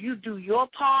is you do your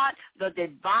part. The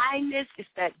divineness is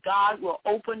that God will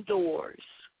open doors.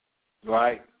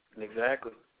 Right.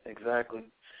 Exactly.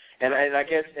 And I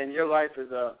guess your life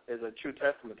is a true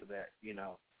testament to that.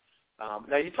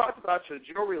 Now you talked about your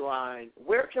jewelry line.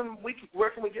 Where can we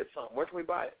get some? Where can we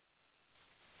buy it?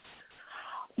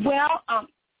 Well,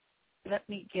 let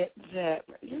me get that.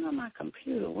 My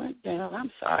computer went down.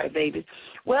 I'm sorry, baby.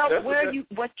 Well,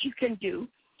 what you can do,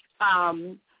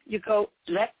 you go.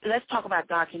 Let's talk about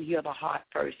God Can Heal the Heart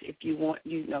first. If you want,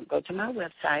 go to my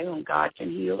website on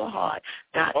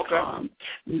GodCanHealTheHeart.com.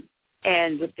 Okay.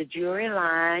 And with the jewelry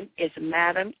line, it's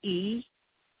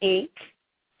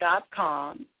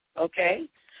MadameEInc.com. Okay?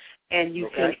 And you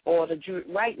can order jewelry.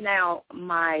 Right now,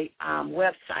 my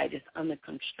website is under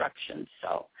construction.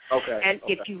 So,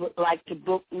 if you would like to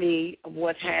book me,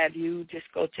 what have you, just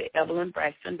go to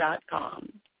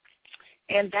EvelynBraxton.com.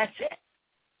 And that's it.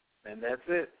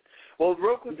 Well,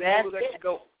 real quick, before we let you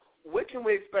go, what can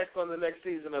we expect on the next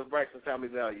season of Braxton Family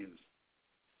Values?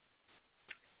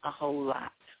 A whole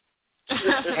lot.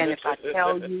 And if I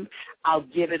tell you, I'll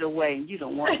give it away. You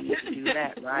don't want me to do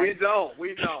that, right? We don't.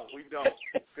 We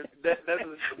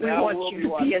want you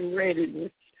to be in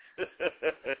readiness.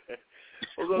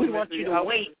 We want you to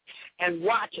wait and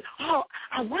watch it. Oh,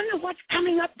 I wonder what's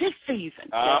coming up this season.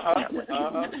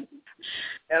 And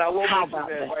I will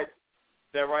mention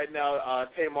that right now,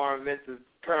 Tamar and Vince is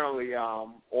currently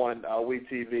on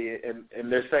WeTV in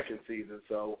their second season.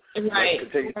 So right.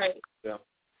 continue. Right.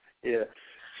 Yeah.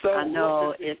 So I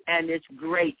know, and it's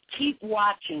great. Keep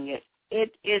watching it.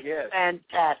 It is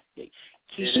fantastic.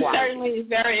 Keep she watching. certainly is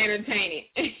very entertaining.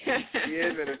 She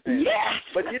is entertaining. Yes.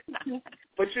 But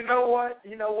you know what?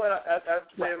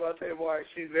 I'll tell you why.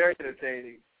 She's very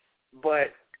entertaining.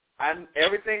 But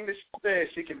everything that she says,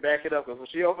 she can back it up. Because when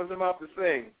she opens her mouth to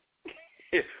sing,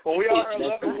 when we heard her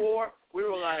Love and War, we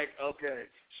were like, okay,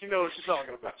 she knows what she's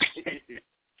talking about.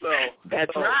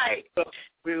 That's right. So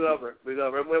we love her. We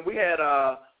love her. And when we had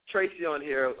Tracy on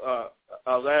here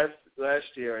last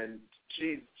year, and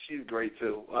she's great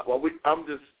too. I'm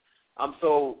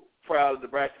so proud of the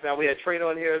Braxton family. We had Trina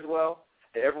on here as well.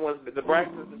 The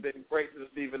Braxtons have been great to the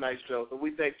Stephen Knight Show. So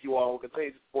we thank you all. We'll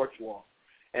continue to support you all,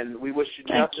 and we wish you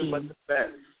nothing but the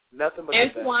best. Nothing but the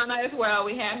best. And Swana as well.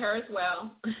 We had her as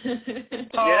well.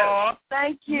 Oh,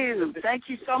 thank you. Thank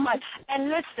you so much. And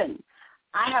listen,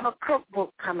 I have a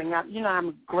cookbook coming up. You know I'm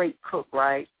a great cook,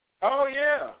 right? Oh,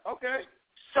 yeah. Okay.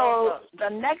 So the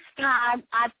next time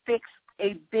I fix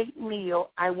a big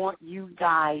meal, I want you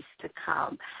guys to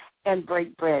come and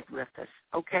break bread with us,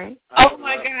 okay? Oh,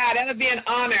 my God. That would be an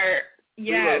honor.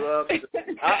 Yes.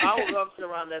 I would love to sit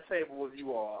around that table with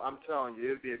you all. I'm telling you, it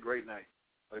would be a great night.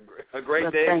 A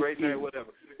great day, great night,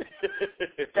 whatever.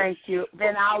 Thank you.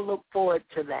 Then I'll look forward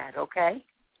to that, okay?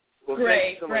 Well,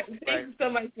 great. Thank you so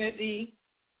much, Missy.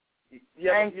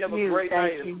 Thank you. Have a great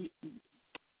night.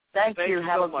 Thank you. You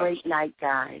Have so a great night,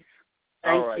 guys.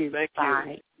 Thank you. Thank Bye.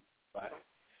 You. Bye.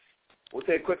 We'll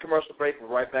take a quick commercial break. We'll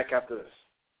be right back after this.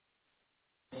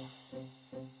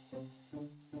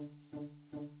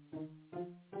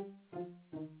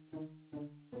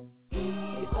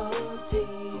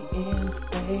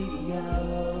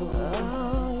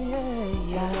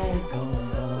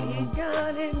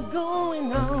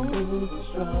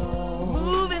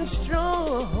 Moving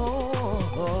strong.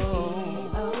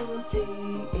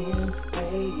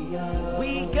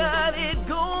 We got it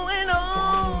going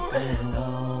on.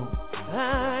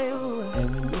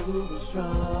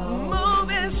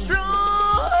 Moving strong.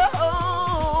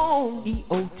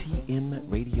 EOTM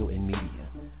Radio and Media,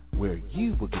 where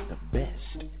you will get the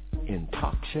best in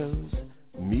talk shows,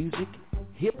 music,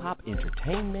 hip-hop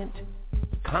entertainment,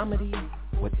 comedy,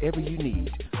 whatever you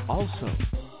need. Also,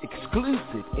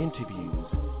 exclusive interviews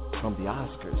from the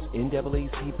Oscars,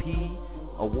 NAACP,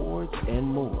 awards, and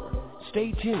more.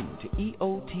 Stay tuned to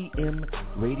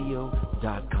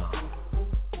EOTMRadio.com.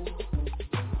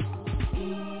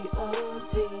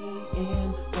 EOTM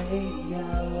Radio.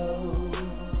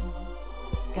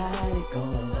 Got it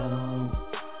going on.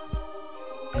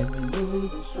 And we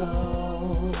move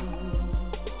strong.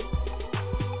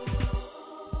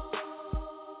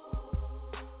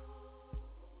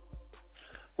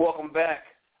 Welcome back.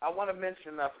 I want to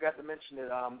mention, I forgot to mention it,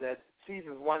 that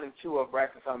seasons 1 and 2 of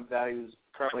Braxton Family Values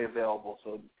currently available.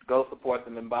 So go support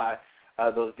them and buy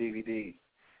those DVDs.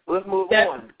 Let's move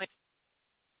on.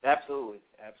 Absolutely.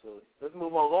 Let's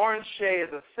move on. Lauren Shay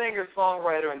is a singer,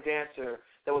 songwriter, and dancer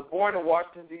that was born in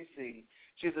Washington, D.C.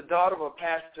 She's the daughter of a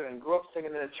pastor and grew up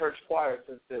singing in a church choir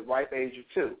since the ripe age of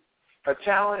 2. Her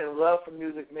talent and love for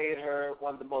music made her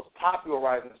one of the most popular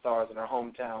rising stars in her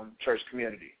hometown church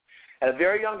community. At a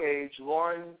very young age,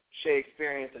 Lauren Shay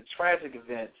experienced a tragic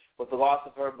event with the loss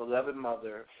of her beloved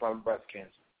mother from breast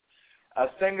cancer. A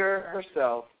singer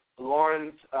herself,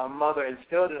 Lauren's mother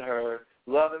instilled in her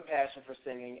love and passion for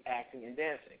singing, acting, and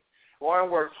dancing.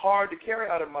 Lauren works hard to carry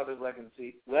out her mother's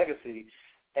legacy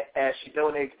as she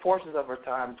donates portions of her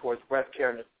time towards breast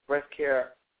cancer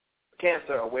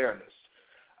awareness.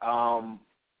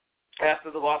 After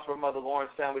the loss of her mother,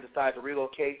 Lauren's family decided to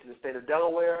relocate to the state of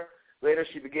Delaware. Later,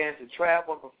 she began to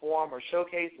travel and perform or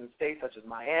showcase in states such as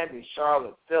Miami,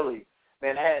 Charlotte, Philly,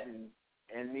 Manhattan,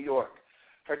 and New York.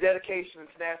 Her dedication and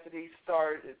tenacity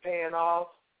started paying off,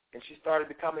 and she started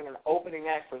becoming an opening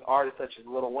act for artists such as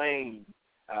Lil Wayne,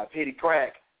 Petey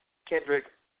Crack, Kendrick,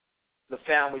 The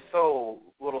Family Soul,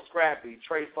 Little Scrappy,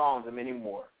 Trey Songz, and many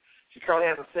more. She currently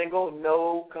has a single,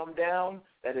 No Come Down,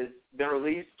 that has been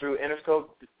released through Interscope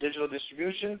Digital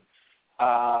Distribution.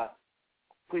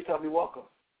 Please help me welcome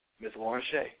Miss Lauren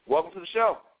Shay. Welcome to the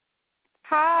show.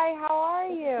 Hi, how are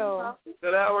you?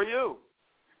 Good, how are you?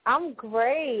 I'm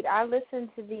great. I listened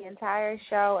to the entire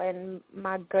show, and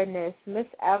my goodness, Miss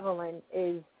Evelyn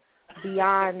is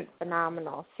beyond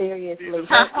phenomenal. Seriously,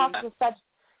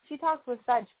 she talks with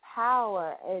such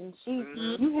power, and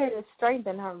you hear the strength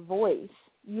in her voice.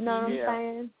 You know what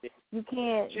I'm saying?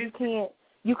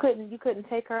 You couldn't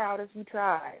take her out if you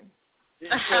tried. She's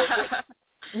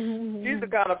the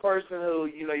kind of person who,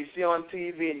 you see on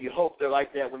TV and you hope they're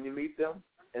like that when you meet them.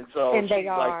 And so they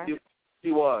are.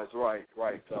 She was, right.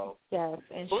 So yes,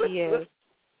 and she is.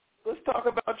 let's talk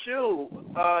about you.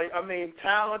 I mean,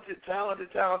 talented. I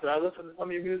listen to some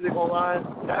of your music online.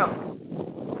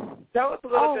 Tell us a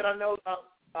little bit. I know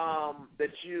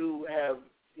that you have,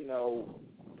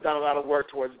 done a lot of work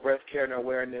towards breast care and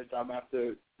awareness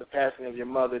after the passing of your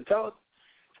mother. Tell us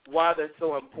why that's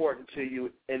so important to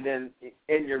you, and then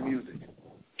in your music.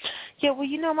 Yeah,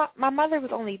 well, my mother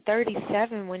was only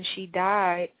 37 when she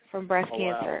died from breast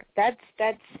cancer. Wow.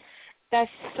 That's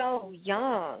so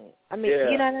young. I mean,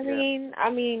 you know what I mean? I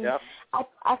mean,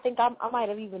 I think I might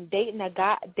have even dated a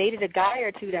guy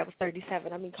or two that was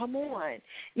 37. I mean, come on.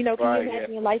 Can you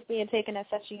imagine your life being taken at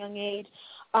such a young age?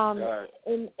 And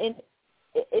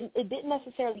it didn't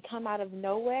necessarily come out of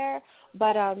nowhere,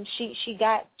 but she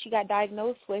got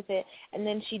diagnosed with it, and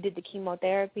then she did the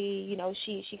chemotherapy.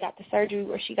 She got the surgery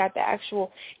where she got the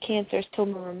actual cancerous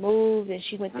tumor removed, and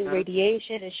she went through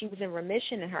radiation, and she was in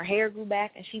remission, and her hair grew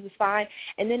back, and she was fine,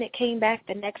 and then it came back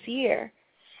the next year.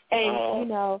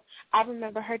 And, I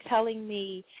remember her telling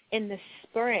me in the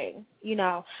spring,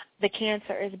 the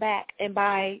cancer is back, and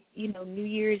by, New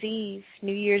Year's Eve,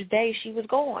 New Year's Day, she was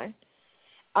gone.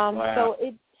 So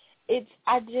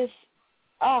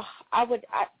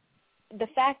the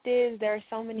fact is there are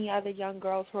so many other young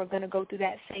girls who are going to go through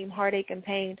that same heartache and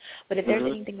pain, but if there's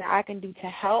anything that I can do to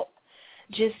help,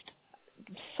 just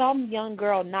some young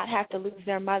girl not have to lose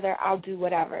their mother, I'll do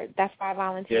whatever. That's why I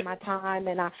volunteer my time,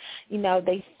 and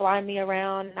they fly me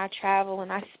around, and I travel,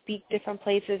 and I speak different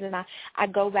places, and I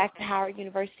go back to Howard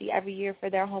University every year for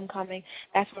their homecoming.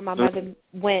 That's where my mother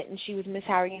went, and she was Miss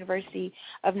Howard University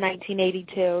of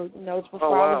 1982. It's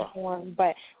before I was born,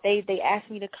 but they asked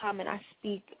me to come, and I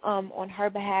speak on her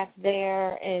behalf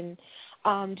there, and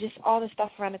just all the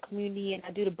stuff around the community, and I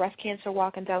do the breast cancer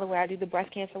walk in Delaware. I do the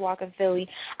breast cancer walk in Philly.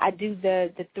 I do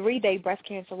the 3-day breast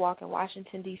cancer walk in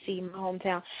Washington, D.C., my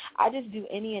hometown. I just do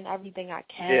any and everything I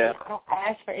can. Yeah. I don't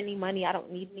ask for any money. I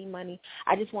don't need any money.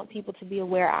 I just want people to be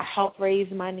aware. I help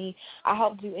raise money. I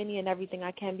help do any and everything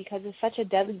I can because it's such a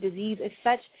deadly disease. It's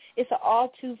an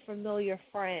all too familiar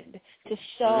friend to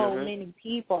so many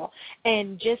people.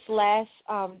 And just last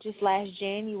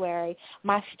January,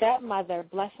 my stepmother,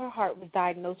 bless her heart, was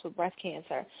diagnosed with breast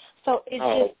cancer. So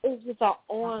it's just an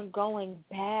ongoing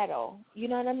battle. You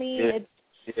know what I mean?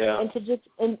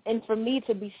 And for me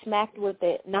to be smacked with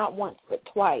it not once but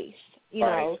twice.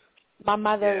 My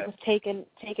mother was taken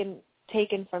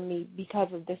from me because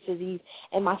of this disease,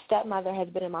 and my stepmother has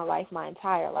been in my life my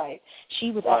entire life.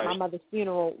 She was at my mother's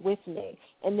funeral with me,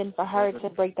 and then for her to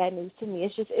break that news to me,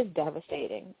 it's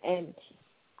devastating. And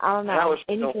I don't know,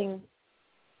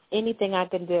 anything I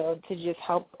can do to just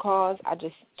help the cause, I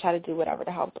just try to do whatever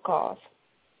to help the cause.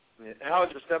 Yeah. How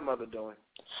is your stepmother doing?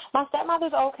 My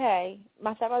stepmother's okay.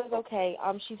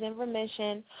 She's in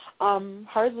remission.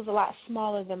 Hers was a lot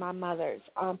smaller than my mother's.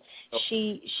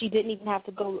 She didn't even have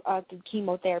to go through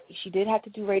chemotherapy. She did have to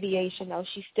do radiation, though.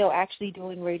 She's still actually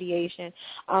doing radiation.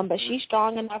 But she's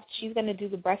strong enough. She's going to do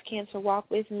the breast cancer walk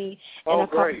with me in a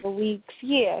couple of weeks.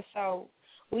 Yeah, so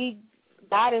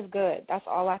God is good. That's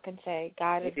all I can say.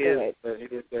 God is good.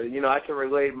 It is good. I can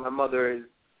relate. My mother is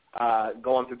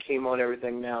going through chemo and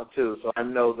everything now too, so I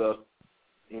know the,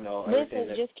 Listen,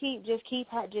 just keep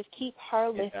her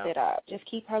lifted up. Just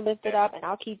keep her lifted up, and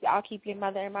I'll keep your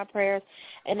mother in my prayers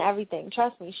and everything.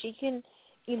 Trust me, she can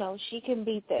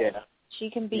beat this. Yeah. She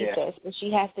can beat this, but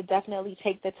she has to definitely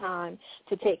take the time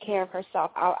to take care of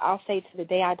herself. I'll say to the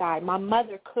day I die, my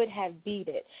mother could have beat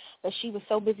it, but she was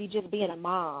so busy just being a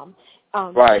mom.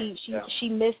 She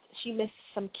missed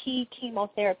some key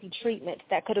chemotherapy treatments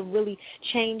that could have really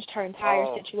changed her entire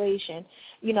situation.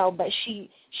 But she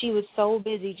was so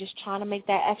busy just trying to make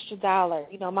that extra dollar.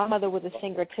 My mother was a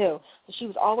singer too, so she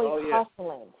was always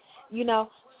hustling.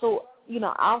 So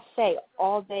I'll say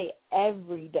all day,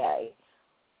 every day.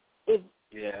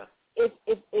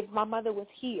 If my mother was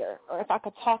here, or if I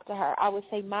could talk to her, I would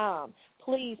say, Mom,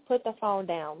 please put the phone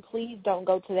down. Please don't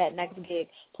go to that next gig.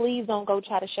 Please don't go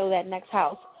try to show that next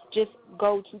house. Just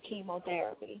go to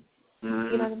chemotherapy. You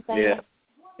know what I'm saying?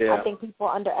 Yeah. I think people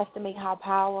underestimate how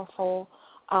powerful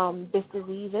this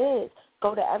disease is.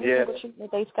 Go to every single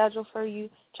treatment they schedule for you.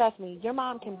 Trust me, your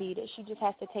mom can beat it. She just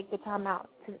has to take the time out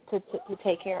to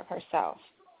take care of herself.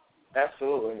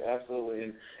 Absolutely.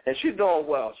 And she's doing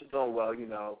well.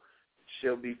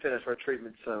 She'll be finished her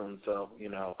treatment soon, so,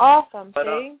 Awesome, but,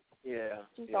 see?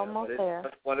 She's almost there.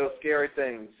 That's one of those scary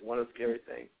things.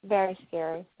 Very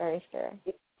scary.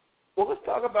 Well, let's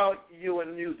talk about you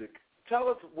and music. Tell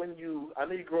us I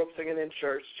know you grew up singing in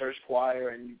church choir,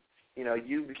 and,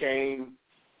 you became,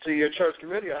 to your church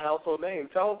community, a household name.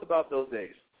 Tell us about those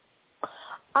days.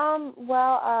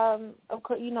 Of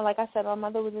course, like I said, my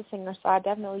mother was a singer, so I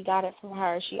definitely got it from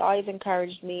her. She always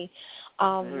encouraged me.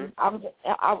 Growing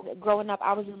up,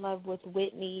 I was in love with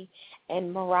Whitney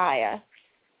and Mariah.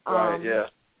 Right, yeah.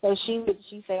 So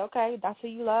she'd say, okay, that's who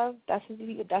you love, that's who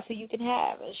you can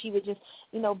have. And she would just,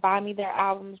 buy me their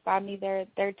albums, buy me their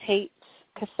tapes,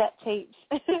 cassette tapes.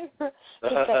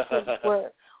 Cassette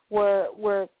tapes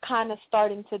were kind of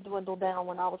starting to dwindle down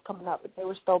when I was coming up, but they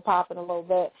were still popping a little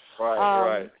bit.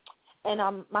 Right. And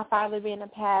my father being a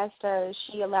pastor,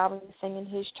 she allowed me to sing in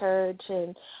his church.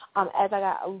 And as I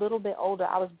got a little bit older,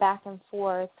 I was back and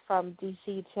forth from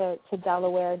D.C. to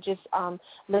Delaware, just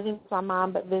living with my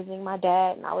mom but visiting my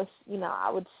dad. And I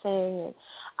would sing. And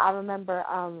I remember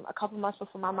a couple months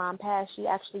before my mom passed, she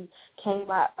actually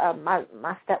came up.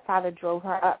 My stepfather drove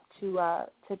her up to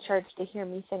church to hear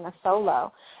me sing a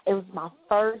solo. It was my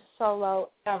first solo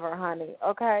ever, honey.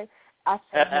 Okay. I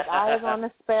said his eyes on the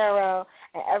sparrow,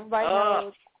 and everybody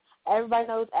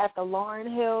knows after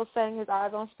Lauryn Hill sang His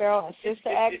Eyes on Sparrow and Sister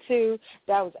Act 2,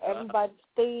 that was everybody's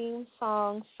theme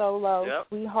song solo,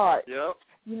 Sweetheart. Yep.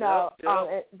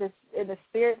 The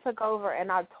spirit took over,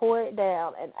 and I tore it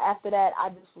down, and after that, I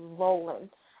just was rolling.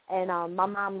 And my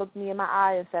mom looked me in my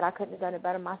eye and said I couldn't have done it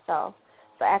better myself.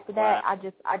 So after that, I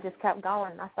just kept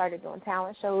going. I started doing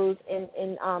talent shows in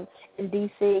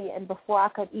D.C., and before I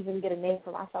could even get a name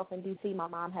for myself in D.C., my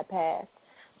mom had passed.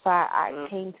 So I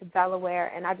came to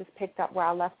Delaware, and I just picked up where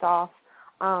I left off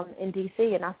in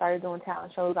D.C., and I started doing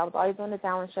talent shows. I was always doing the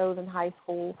talent shows in high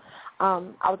school.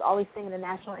 I was always singing the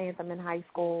national anthem in high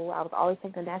school. I was always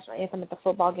singing the national anthem at the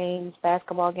football games,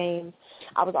 basketball games.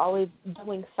 I was always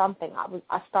doing something.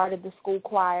 I started the school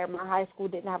choir. My high school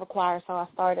didn't have a choir, so I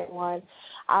started one.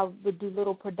 I would do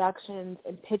little productions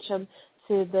and pitch them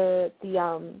to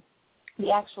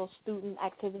the actual student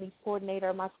activities coordinator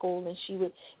of my school, and she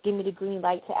would give me the green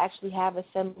light to actually have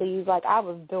assemblies. Like, I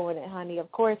was doing it, honey.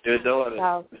 Of course, you're doing it.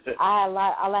 I had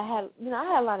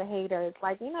a lot of haters.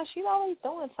 Like, she's always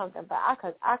doing something, but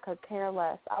I could care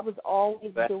less. I was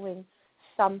always doing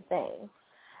something.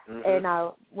 Mm-hmm.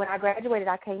 And when I graduated,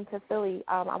 I came to Philly.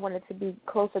 I wanted to be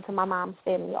closer to my mom's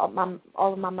family.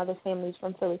 All of my mother's family is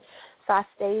from Philly. So I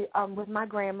stayed with my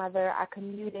grandmother. I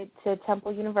commuted to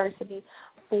Temple University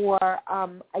for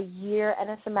a year and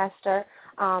a semester.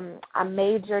 I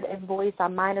majored in voice. I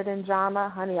minored in drama.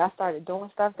 Honey, I started doing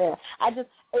stuff there.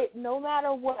 No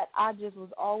matter what, I just was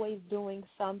always doing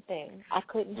something. I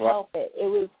couldn't help it. It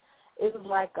was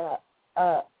like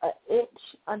a itch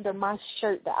under my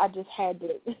shirt that I just had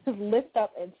to lift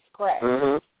up and scratch.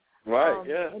 Mm-hmm. Right,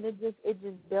 yeah. And it just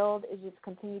continued to build, it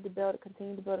continued to build, it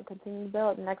continued to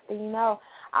build. And next thing you know,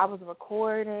 I was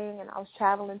recording and I was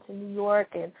traveling to New York,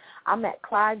 and I met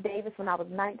Clive Davis when I was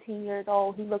 19 years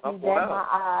old. He looked me dead in my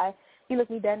eye. He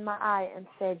looked me dead in my eye and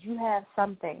said, "You have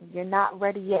something. You're not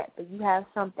ready yet, but you have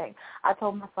something." I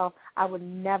told myself I would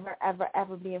never, ever,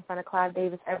 ever be in front of Clive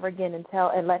Davis ever again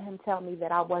and let him tell me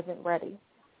that I wasn't ready.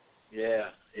 Yeah.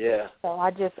 So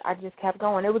I just kept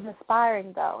going. It was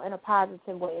inspiring, though, in a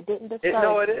positive way. It didn't discourage me.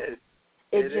 No, it is.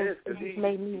 It just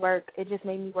made me work. It just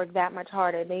made me work that much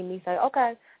harder. It made me say,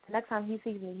 okay, the next time he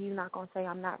sees me, he's not going to say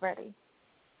I'm not ready.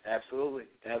 Absolutely.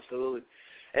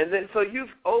 And then, so you've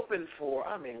opened for,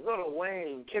 Lil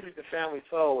Wayne, Kendrick the Family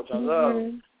Soul, which I love,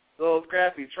 Lil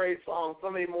Scrappy, Trey Songz, so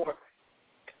many more.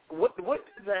 What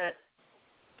is that,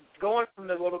 going from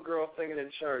the little girl singing in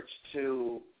church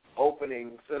to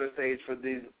opening center stage for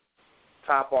these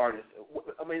top artists?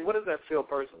 What does that feel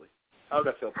personally? How does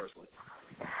that feel personally?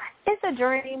 It's a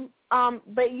dream,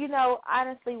 but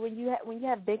honestly, when you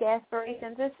have big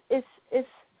aspirations,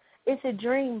 it's a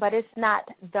dream, but it's not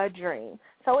the dream.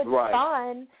 So it's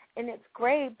fun and it's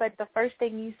great, but the first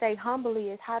thing you say humbly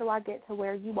is, "How do I get to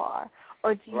where you are?"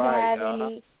 Or do you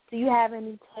have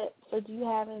any tips, or do you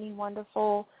have any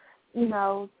wonderful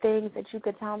things that you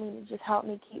could tell me to just help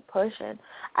me keep pushing?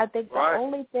 I think the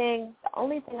only thing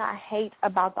I hate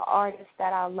about the artists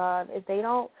that I love is they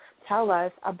don't tell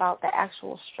us about the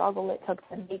actual struggle it took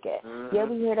to make it. Mm-hmm. Yeah,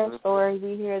 we hear that story.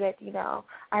 We hear that,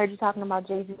 I heard you talking about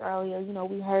Jay-Z earlier.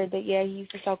 We heard that, he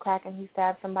used to sell crack and he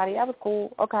stabbed somebody. That was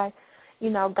cool. Okay.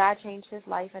 God changed his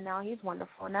life and now he's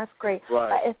wonderful, and that's great. Right.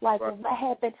 But it's like, what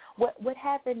happened? What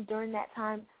happened during that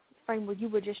time frame where you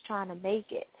were just trying to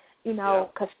make it?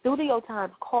 Because studio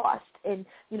time cost, and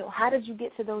how did you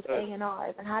get to those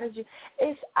A&Rs, and how did you?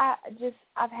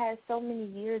 I've had so many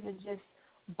years of just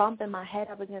bumping my head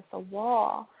up against a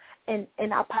wall, and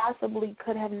I possibly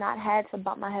could have not had to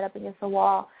bump my head up against a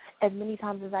wall as many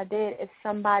times as I did, if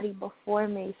somebody before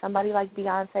me, somebody like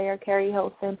Beyonce or Carrie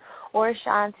Hilson or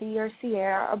Ashanti or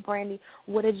Sierra or Brandy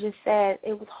would have just said,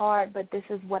 it was hard, but this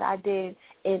is what I did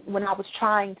when I was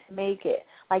trying to make it.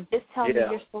 Like, just tell me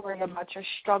your story about your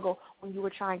struggle when you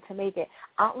were trying to make it.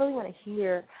 I don't really want to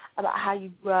hear about how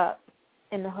you grew up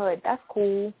in the hood. That's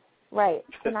cool. Right.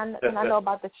 And I know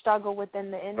about the struggle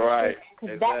within the industry. Right.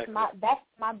 Because exactly. that's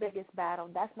my biggest battle.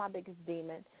 That's my biggest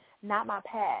demon. Not my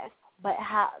past, but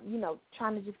how,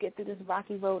 trying to just get through this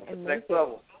rocky road and make next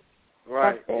level.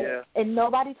 Right, yeah. And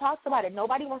nobody talks about it.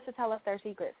 Nobody wants to tell us their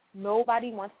secrets.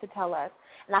 Nobody wants to tell us.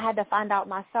 And I had to find out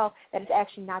myself that it's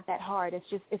actually not that hard.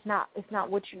 It's not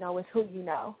what you know, it's who you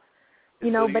know.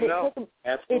 But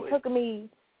it took me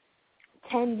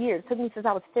 10 years. It took me since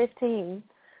I was 15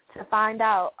 to find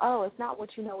out, it's not what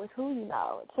you know, it's who you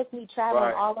know. It took me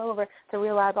traveling all over to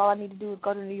realize all I need to do is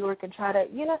go to New York and try to,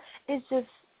 it's just,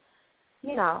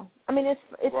 I mean,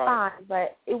 it's fine,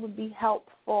 but it would be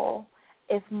helpful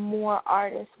if more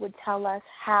artists would tell us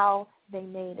how they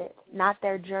made it, not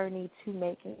their journey to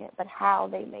making it, but how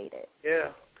they made it.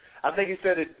 Yeah. I think you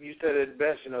said it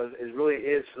best, it really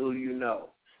is who you know.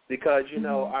 Because,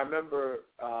 I remember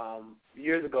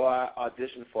years ago I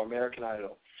auditioned for American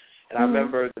Idol. And I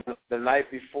remember the night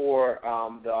before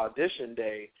the audition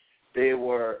day, they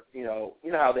were, you know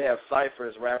how they have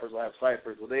ciphers, rappers will have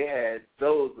ciphers. Well, they had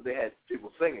those, but they had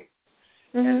people singing.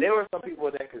 And there were some people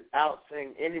that could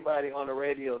out-sing anybody on the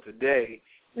radio today,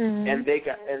 and they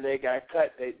got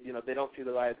cut. They don't see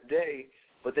the light of day.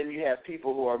 But then you have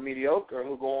people who are mediocre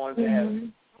who go on to have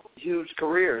huge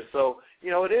careers. So,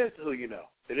 it is who you know.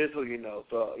 It is who you know.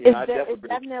 So it's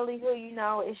definitely who you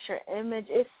know. It's your image.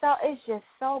 It's just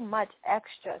so much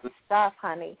extra stuff,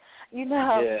 honey.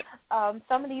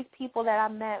 Some of these people that I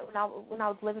met when I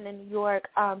was living in New York,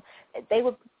 they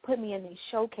would put me in these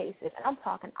showcases, and I'm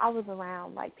talking, I was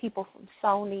around like people from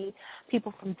Sony,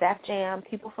 people from Def Jam,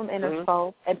 people from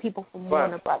Interscope, and people from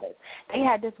Warner Brothers. They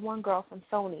had this one girl from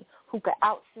Sony who could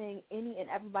out-sing any and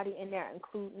everybody in there,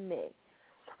 including me.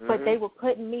 But they were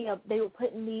putting me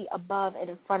above and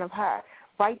in front of her.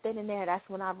 Right then and there, that's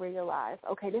when I realized,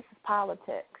 okay, this is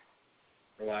politics.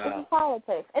 Wow. This is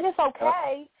politics. And it's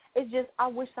okay. It's just I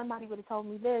wish somebody would have told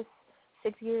me this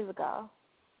 6 years ago.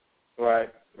 Right.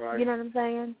 You know what I'm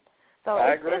saying? So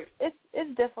I agree.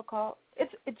 It's difficult.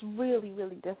 It's really,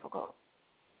 really difficult.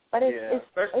 But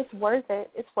it's worth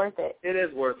it. It's worth it. It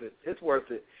is worth it. It's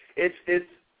worth it. It's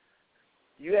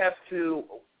you have to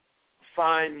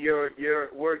find your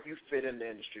where you fit in the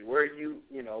industry, where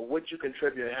what you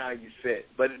contribute and how you fit.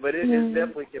 But it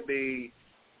definitely can be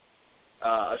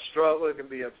a struggle. It can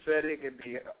be upsetting. It can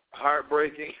be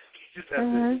heartbreaking. You just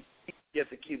have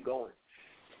to keep going.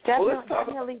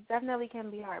 Definitely can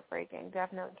be heartbreaking.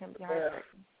 Definitely can be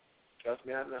heartbreaking. Trust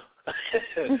me, I know.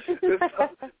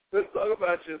 Let's talk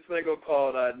about your single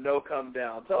called "No Come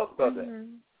Down." Tell us about that.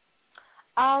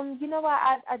 You know what?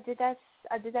 I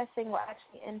did that single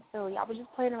actually in Philly. I was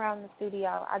just playing around in the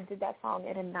studio. I did that song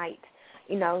at a night.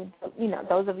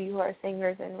 Those of you who are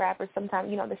singers and rappers, sometimes,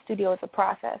 the studio is a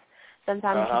process.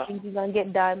 Sometimes you think you're going to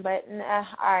get done, but all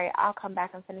right, I'll come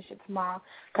back and finish it tomorrow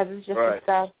because it's just the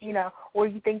stuff, or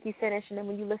you think you finished, and then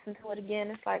when you listen to it again,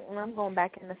 it's like, I'm going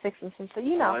back in the fix and some. So,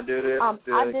 I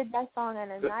did that song at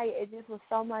a night. It just was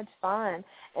so much fun.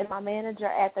 And my manager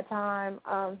at the time,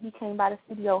 he came by the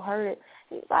studio, heard it.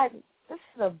 He's like, this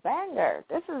is a banger.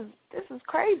 This is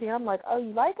crazy. I'm like, oh,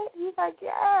 you like it? He's like,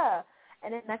 yeah.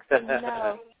 And then next thing you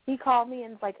know, he called me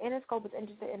and was like, Interscope is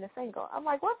interested in the single. I'm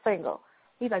like, what single?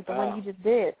 He's like, the one you just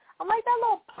did. I'm like, that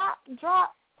little pop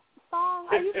drop song,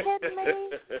 are you kidding me?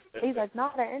 He's like,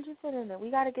 no, they're interested in it. We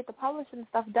got to get the publishing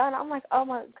stuff done. I'm like, oh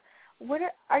my,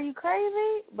 are you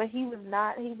crazy? But he was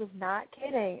not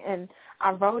kidding. And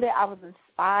I wrote it. I was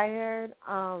inspired.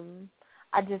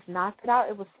 I just knocked it out.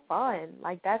 It was fun.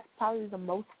 Like, that's probably the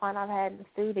most fun I've had in the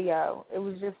studio. It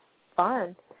was just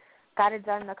fun. Got it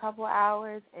done in a couple of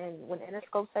hours, and when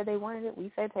Interscope said they wanted it,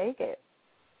 we said take it.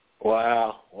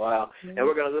 Wow. And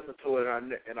we're going to listen to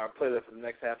it in our playlist for the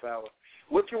next half hour.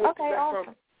 What can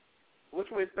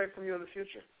we expect from you in the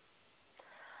future?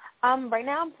 Right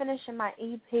now I'm finishing my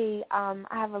EP. I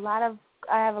have a lot of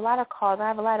calls. I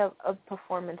have a lot of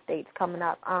performance dates coming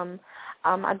up.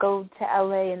 I go to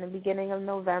LA in the beginning of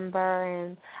November,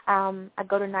 and I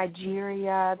go to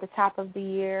Nigeria the top of the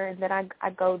year, and then I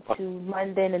go to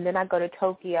London, and then I go to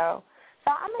Tokyo. So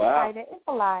I'm excited.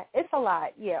 It's a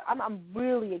lot. Yeah, I'm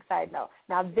really excited.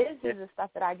 Now this is the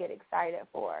stuff that I get excited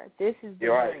for. This is the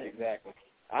dream. Right, exactly.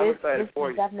 I'm excited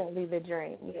for you. This is definitely the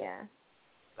dream. Yeah.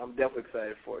 I'm definitely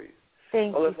excited for you.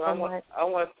 Thank you so much. I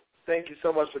want thank you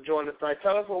so much for joining us tonight.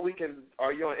 Tell us where we can.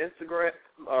 Are you on Instagram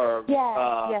or?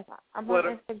 Yes, I'm Twitter?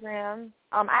 on Instagram.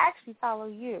 I actually follow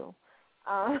you.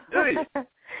 Do you?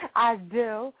 I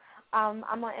do. I'm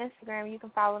on Instagram. You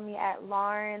can follow me at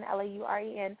Lauren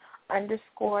LAUREN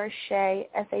 _Shaye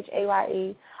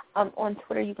SHAYE. On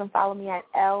Twitter, you can follow me at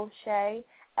LShaye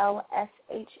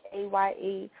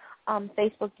LSHAYE.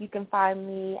 Facebook, you can find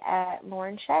me at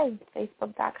Lauren Shaye,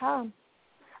 Facebook.com.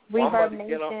 Reverb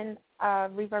Nation.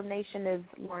 Reverb Nation is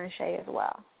Lauren Shaye as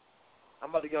well.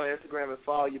 I'm about to go on Instagram and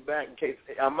follow you back in case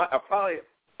I probably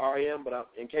already am, but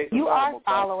in case you I'm are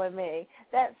following me.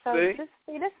 This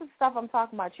is stuff I'm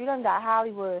talking about. You done got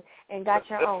Hollywood and got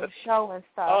your own show and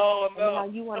stuff. Oh no!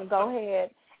 And you want to go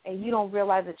ahead and you don't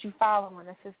realize that you following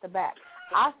a sister back.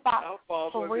 I follow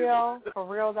for real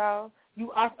though. You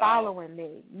are following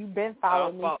me. You've been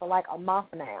following me for like a month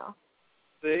now.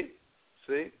 See,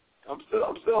 I'm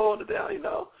still holding it down. You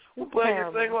know, we're playing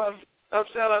your thing while I'm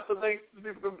shout out to links so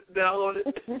people can download it.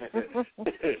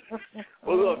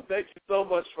 Well, look, thank you so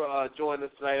much for joining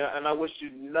us tonight, and I wish you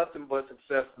nothing but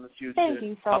success in the future. Thank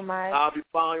you so much. I'll be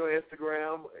following you on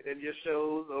Instagram and your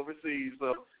shows overseas.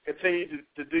 So continue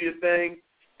to do your thing.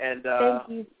 And thank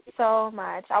you so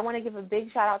much. I want to give a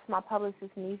big shout out to my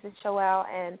publicist, Nisa Shoel,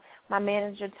 and my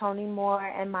manager, Tony Moore,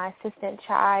 and my assistant,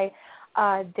 Chai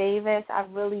Davis. I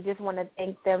really just want to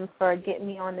thank them for getting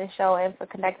me on this show and for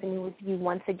connecting me with you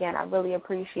once again. I really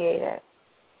appreciate it.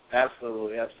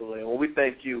 Absolutely. Well, we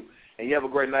thank you, and you have a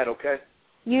great night, okay?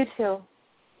 You too.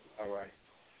 All right.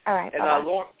 And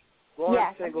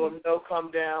Lauren's single, No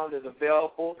Come Down, is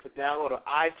available to download on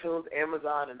iTunes,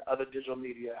 Amazon, and other digital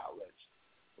media outlets.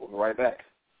 We'll be right back.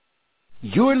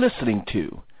 You're listening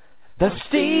to the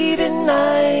Steven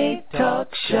Knight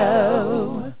Talk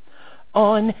Show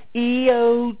on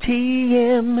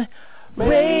EOTM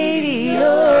Radio.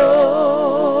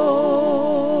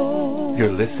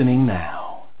 You're listening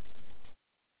now.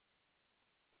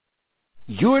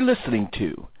 You're listening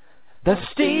to the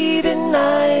Steven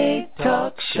Knight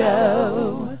Talk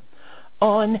Show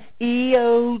on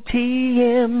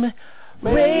EOTM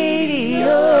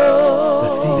Radio. The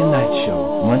Steven Knight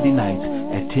Show, Monday nights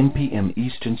at 10 p.m.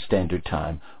 Eastern Standard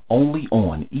Time, only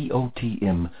on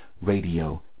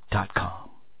EOTMRadio.com.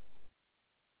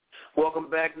 Welcome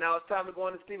back. Now it's time to go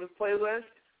on to Steven's playlist.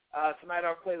 Tonight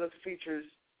our playlist features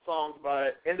songs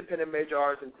by independent major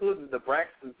artists, including the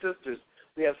Braxton Sisters.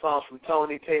 We have songs from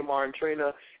Tony, Tamar, and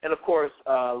Trina, and, of course,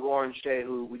 Lauren Shaye,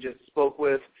 who we just spoke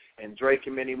with, and Drake,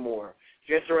 and many more.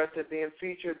 If you're interested in being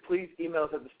featured, please email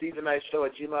us at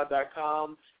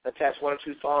thestevennightshow@gmail.com. Attach one or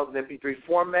two songs in MP3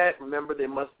 format. Remember, they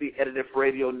must be edited for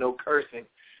radio, no cursing.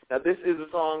 Now, this is a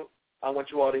song I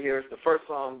want you all to hear. It's the first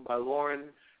song by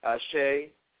Lauren Shaye.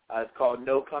 It's called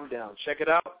No Come Down. Check it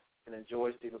out and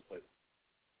enjoy Steven's playlist.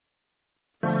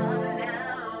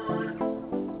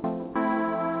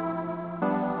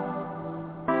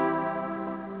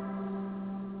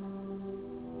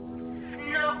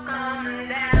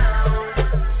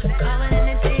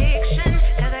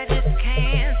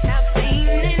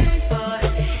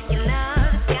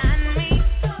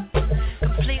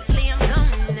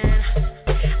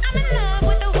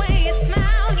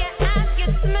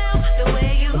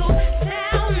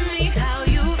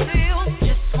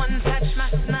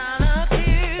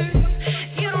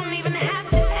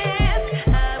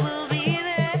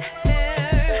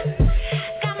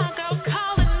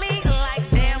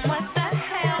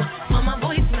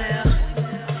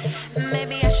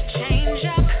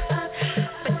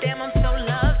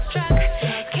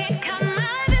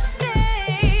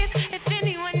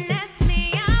 Anyone now?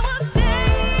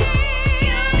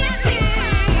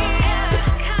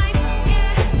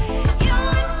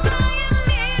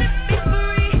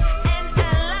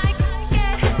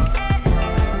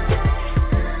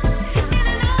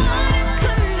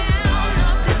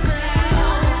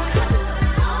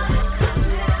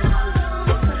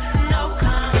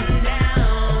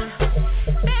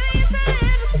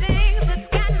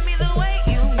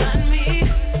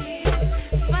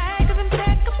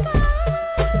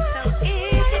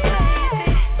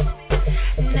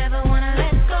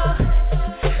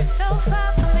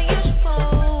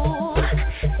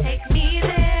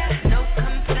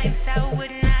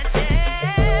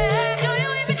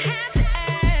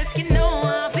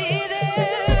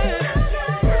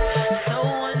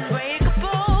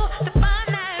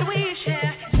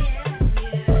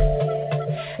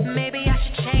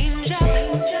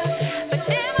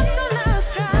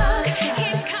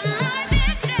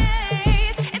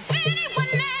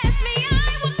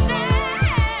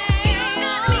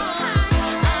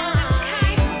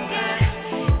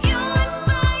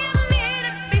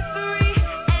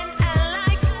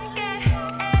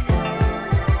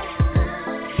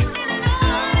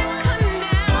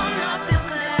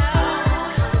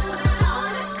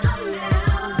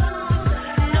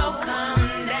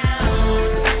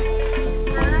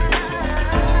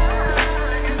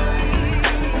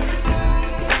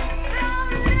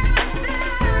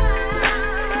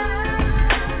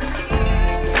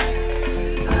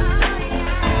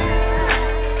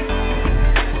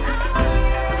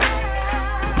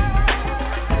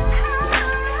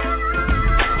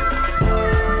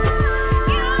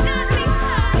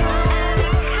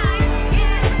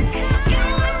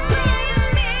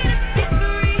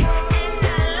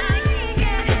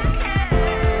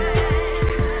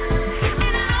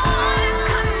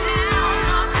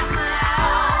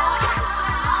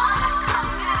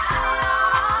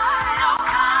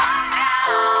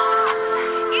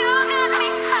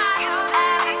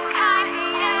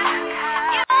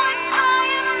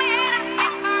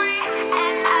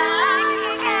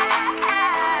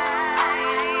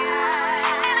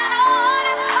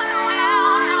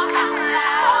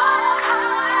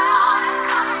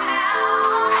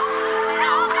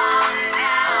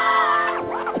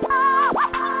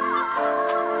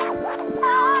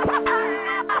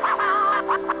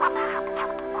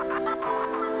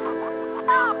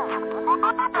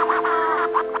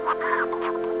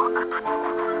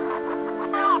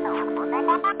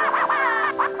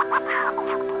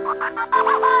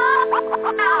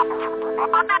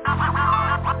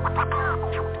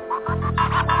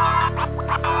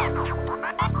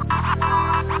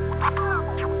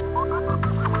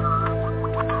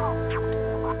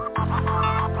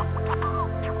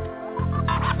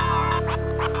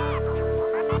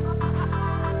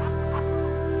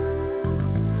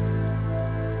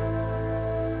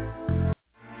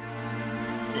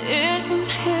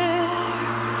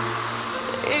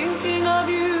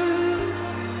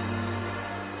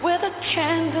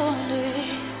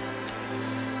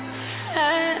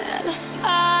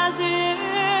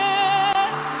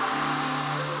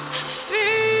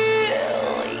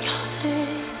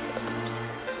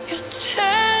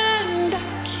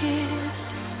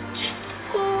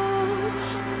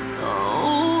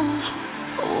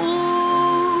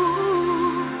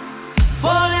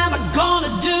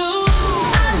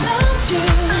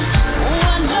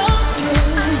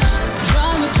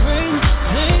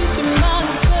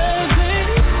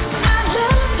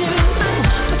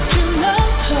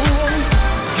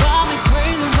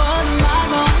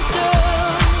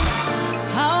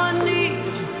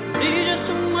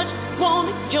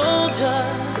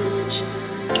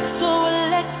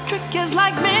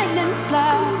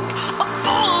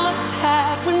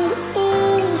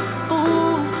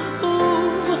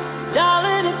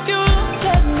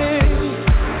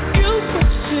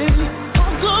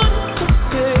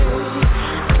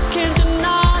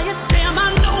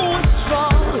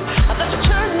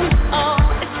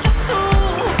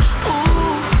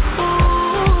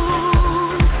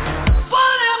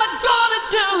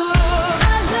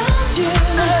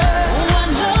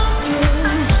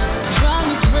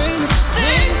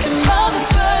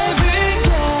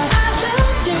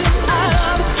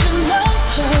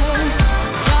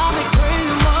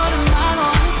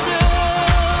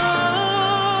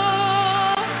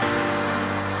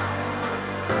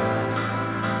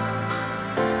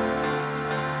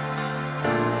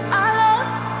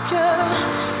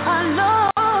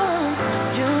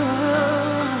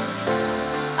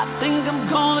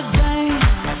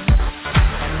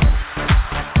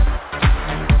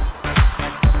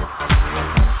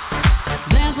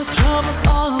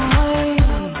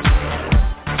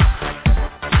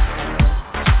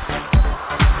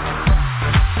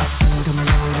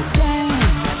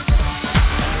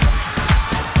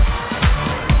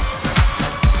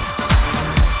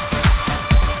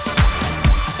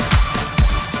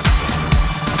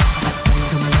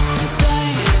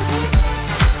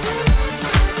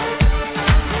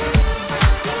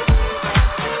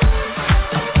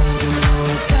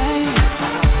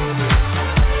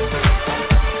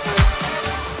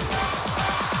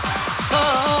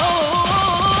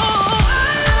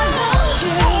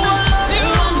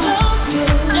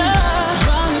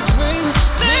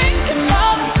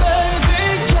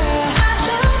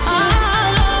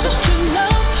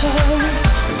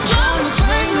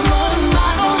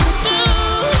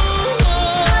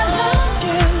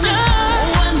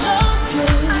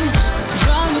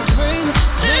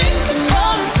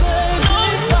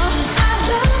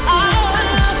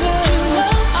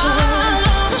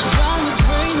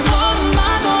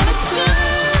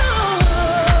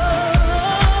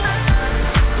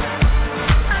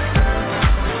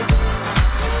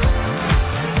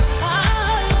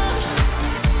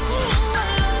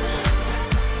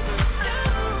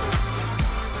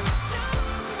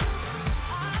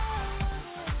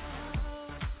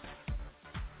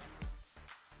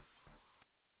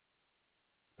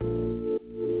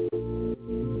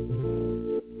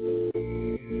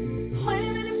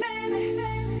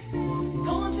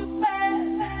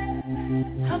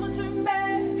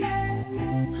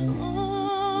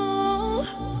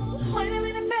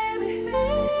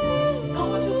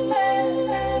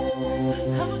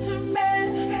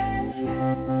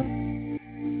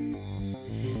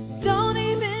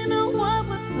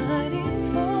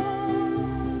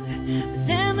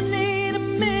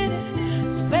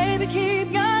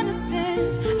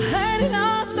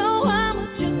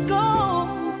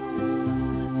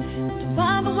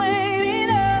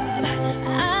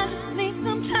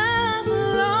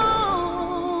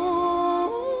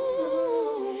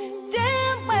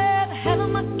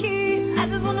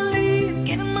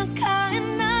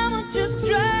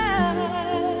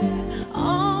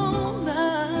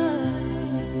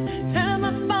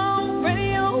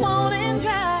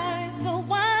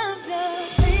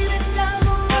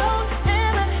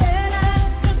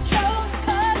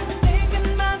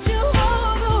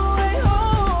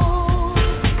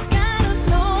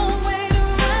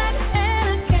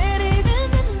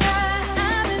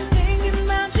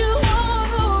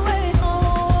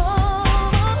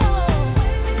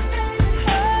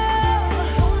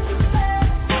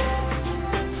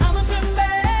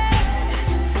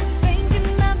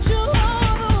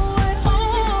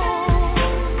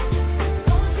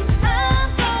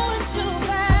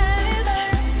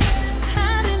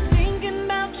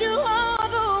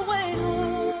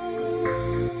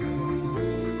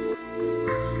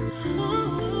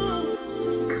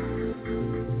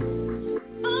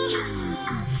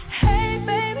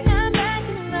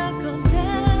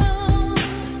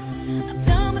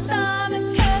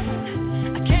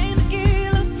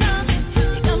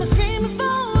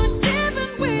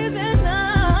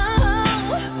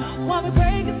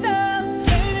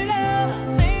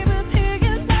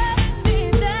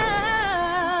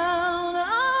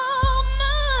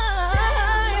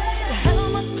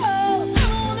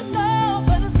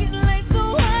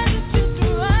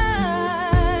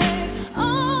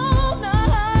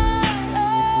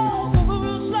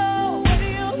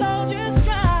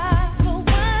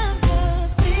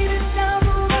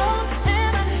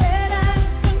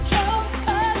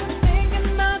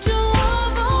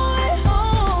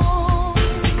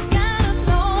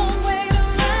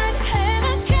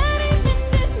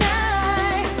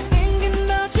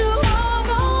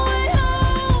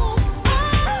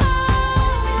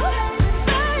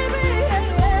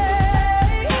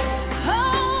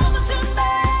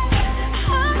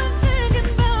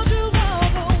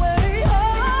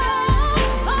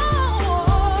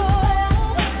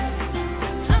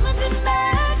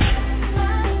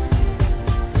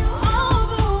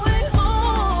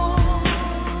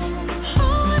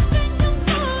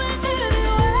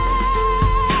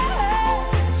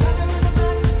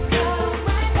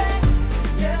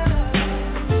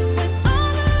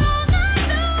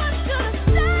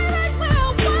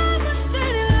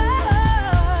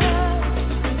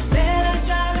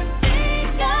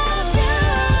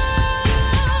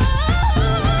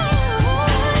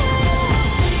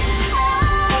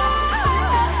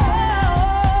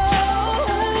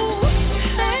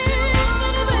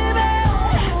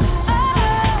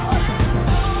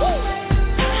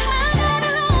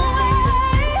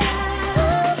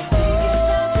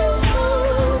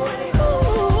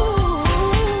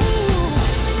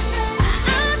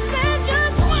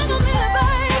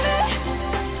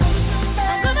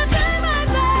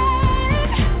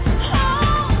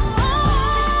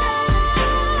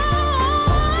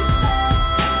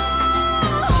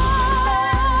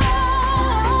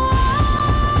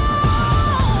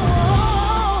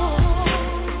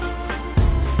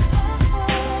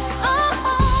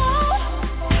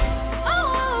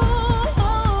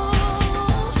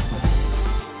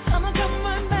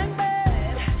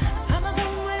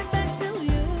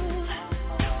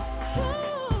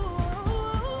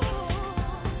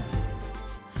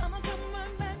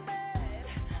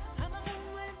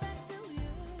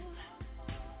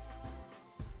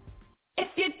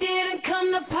 you didn't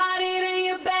come to party, then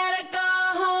you better go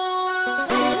home.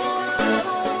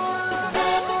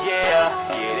 Yeah,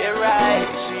 get it right.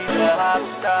 She's a pop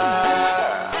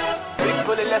star. Big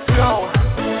Bullet, let's go.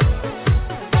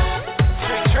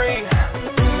 Tree,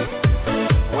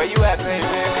 where you at, baby?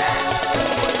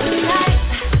 Tonight.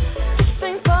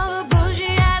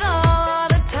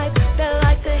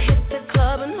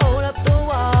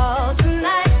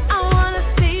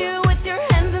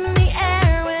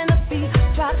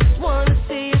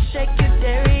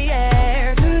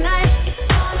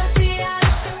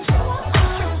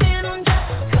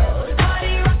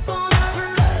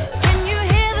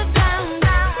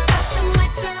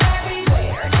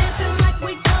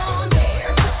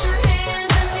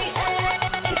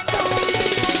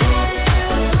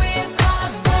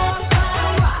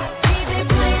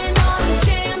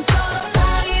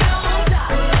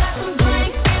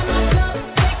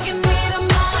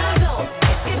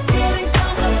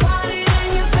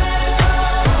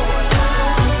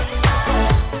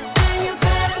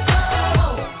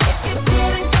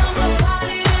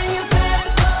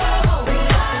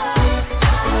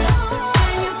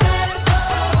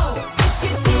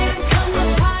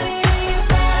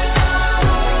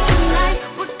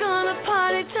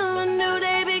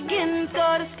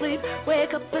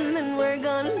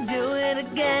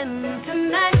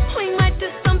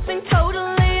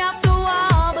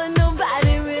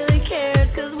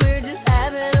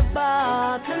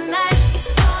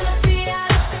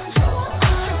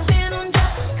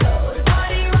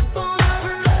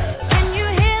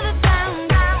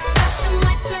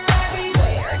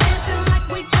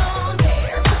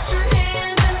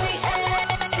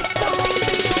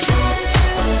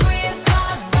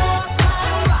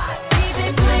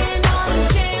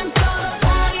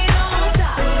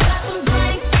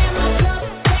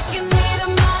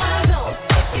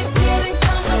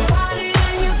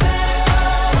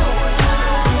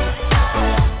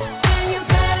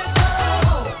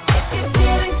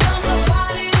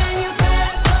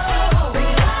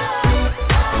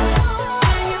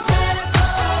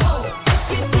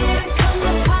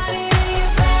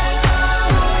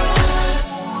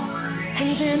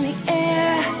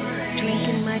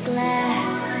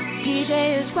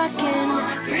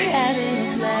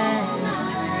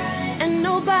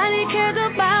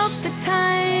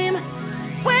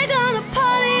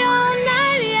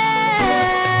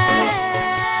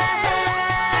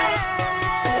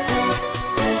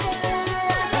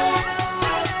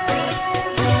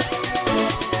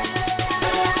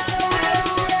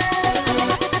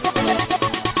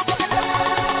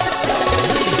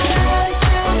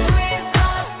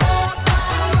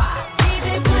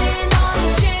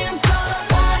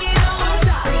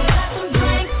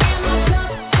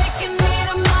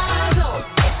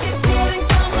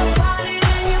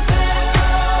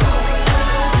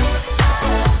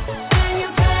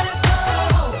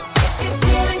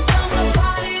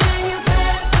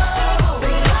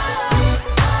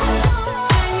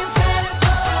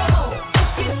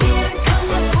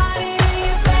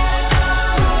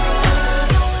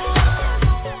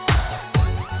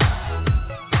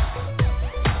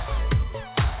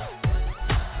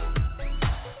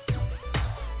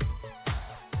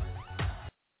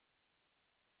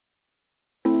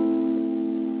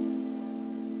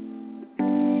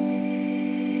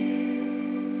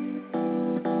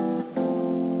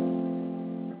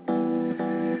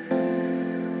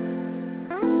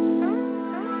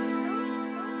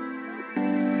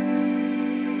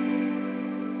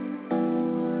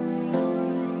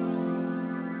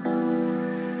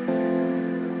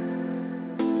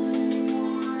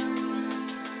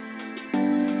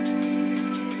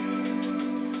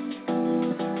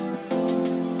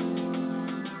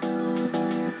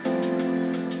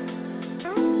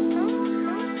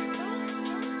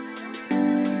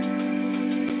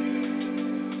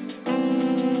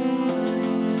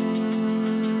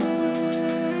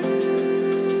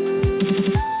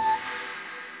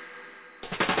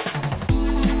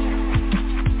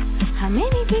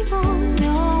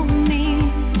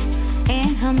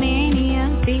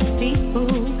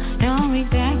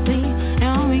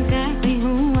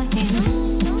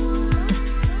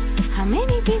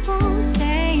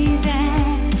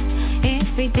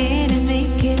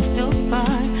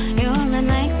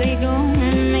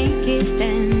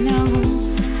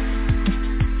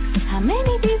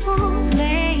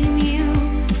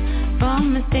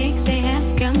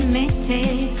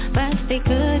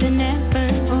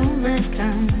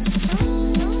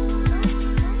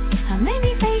 How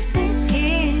many faces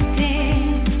here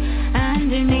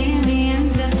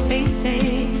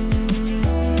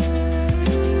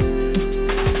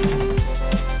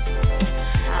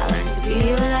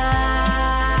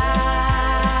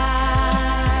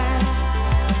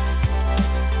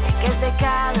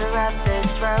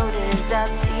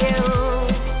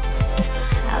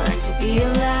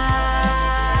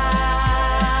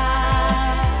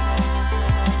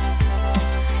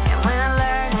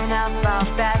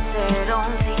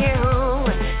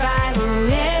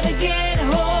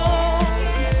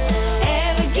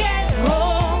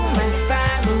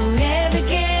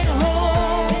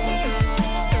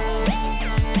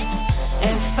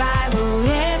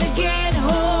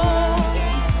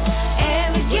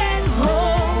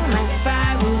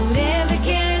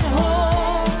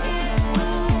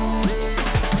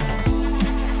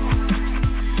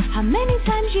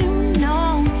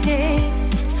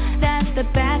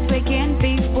fast way can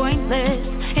be pointless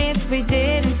if we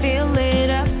didn't fill it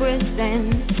up with sin.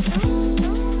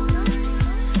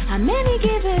 How many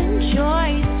given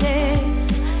choices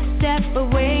step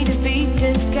away to be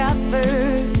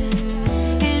discovered?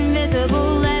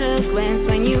 Invisible at a glance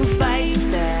when you fight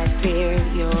that fear.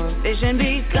 Your vision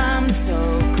becomes so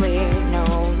clear.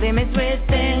 No limits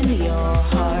within your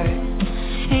heart,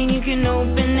 and you can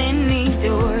open any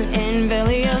door and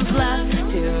belly of love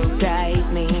to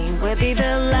guide me. Will be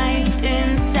the light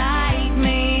inside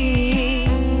me,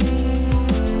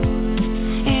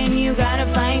 and you gotta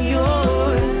find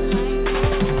yours.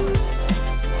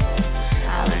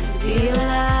 I learned to be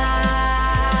alive.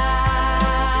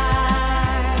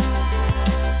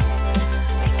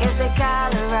 I guess the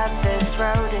color of this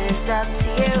road is up to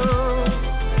you.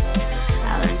 I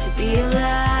learned to be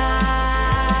alive.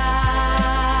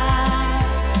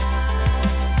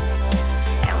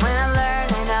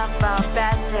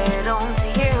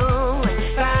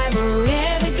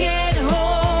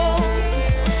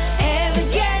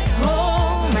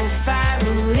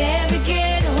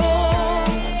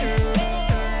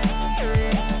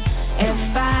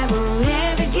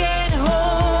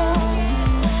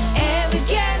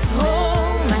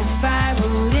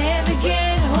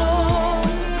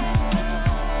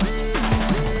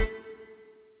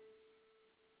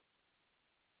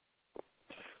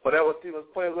 Well, that was Stephen's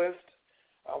playlist.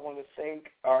 I want to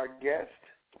thank our guest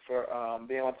for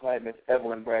being on tonight, Miss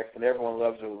Evelyn Braxton. Everyone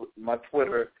loves her. My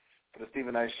Twitter for the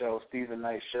Stephen Knight Show, Stephen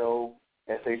Knight Show,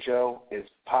 SHO, is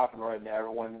popping right now.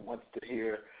 Everyone wants to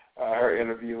hear her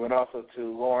interview. And also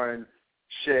to Lauren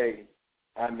Shea,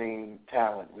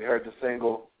 talent. We heard the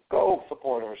single. Go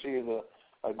support her. She is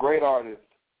a great artist.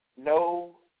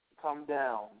 No, Come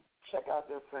Down. Check out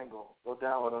their single. Go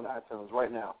download on iTunes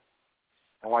right now.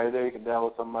 And while you're there, you can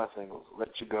download some of my singles. Let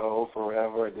You Go,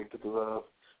 Forever, Addicted to Love.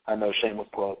 I know, shameless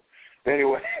plug. But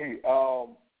anyway,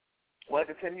 want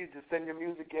to continue to send your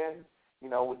music in. We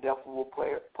definitely will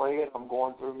play it. I'm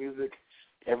going through music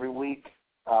every week,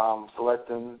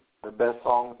 selecting the best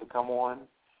songs to come on.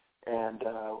 And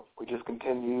we just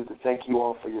continue to thank you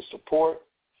all for your support.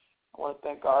 I want to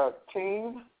thank our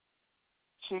team.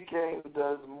 Chike, who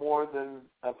does more than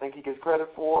I think he gets credit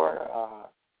for.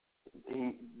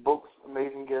 He books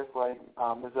amazing guests like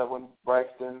Ms. Evelyn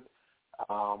Braxton.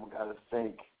 We got to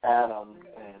thank Adam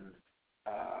and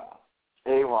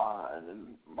Aaron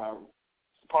and my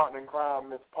partner in crime,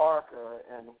 Miss Parker,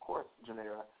 and, of course,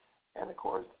 Janera. And, of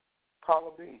course,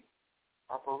 Carla B.,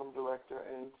 our program director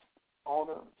and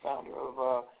owner, founder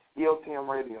of EOTM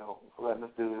Radio, for letting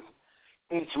us do this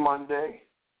each Monday.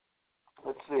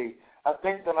 Let's see. I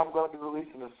think that I'm going to be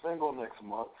releasing a single next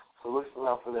month. So listen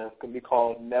out for that. It's going to be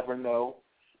called Never Know.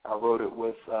 I wrote it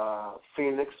with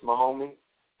Phoenix, my homie,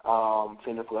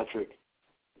 Phoenix Electric.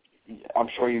 I'm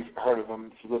sure you've heard of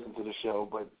him if you listen to the show,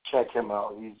 but check him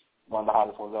out. He's one of the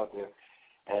hottest ones out there.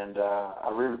 And I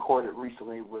re-recorded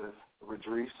recently with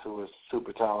Redrice, who is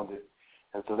super talented.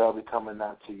 And so that'll be coming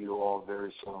out to you all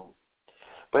very soon.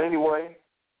 But anyway,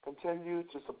 continue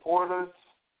to support us.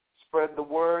 Spread the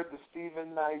word, The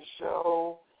Stephen Knight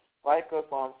Show. Like us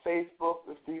on Facebook,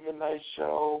 The Stephen Knight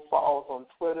Show. Follow us on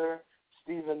Twitter,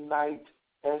 Stephen Knight,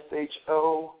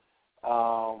 SHO.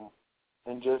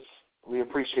 And just, we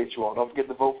appreciate you all. Don't forget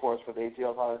to vote for us for the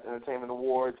ATL Hottest Entertainment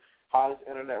Awards, Hottest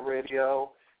Internet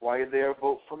Radio. While you're there,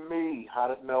 vote for me,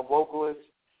 Hottest Male Vocalist,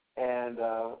 and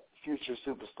Future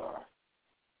Superstar.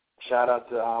 Shout out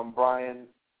to Brian,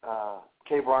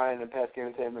 K. Brian and Pasky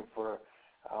Entertainment for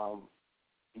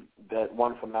that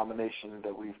wonderful nomination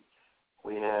that we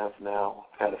have now.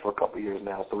 Had it for a couple of years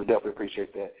now, so we definitely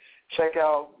appreciate that. Check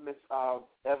out Miss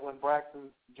Evelyn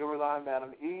Braxton's jewelry line,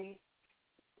 Madam E.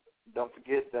 Don't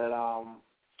forget that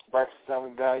Braxton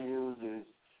Selling Values is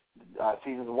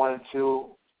seasons 1 and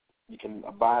 2. You can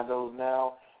buy those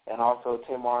now. And also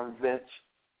Tamar and Vince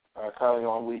are currently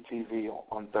on WE TV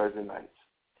on Thursday nights.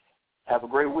 Have a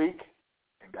great week,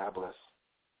 and God bless.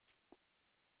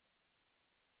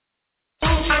 I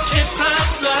can't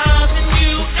stop loving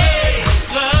you,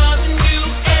 loving you,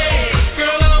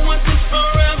 girl, I want this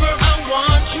forever, I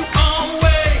want you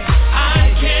always,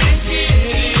 I can't get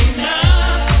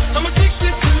enough, I'm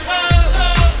addicted to love,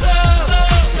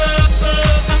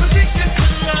 I'm addicted to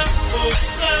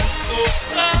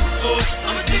love,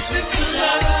 I'm addicted to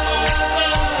love,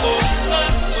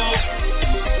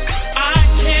 I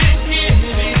can't get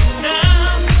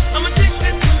enough, I'm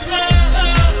addicted to love, I'm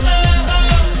addicted to love.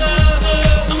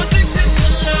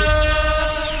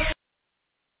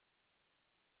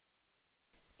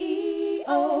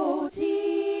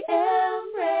 EOTM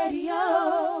Radio.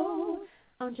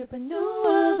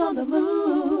 Entrepreneurs on the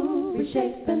move,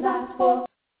 reshaping lives for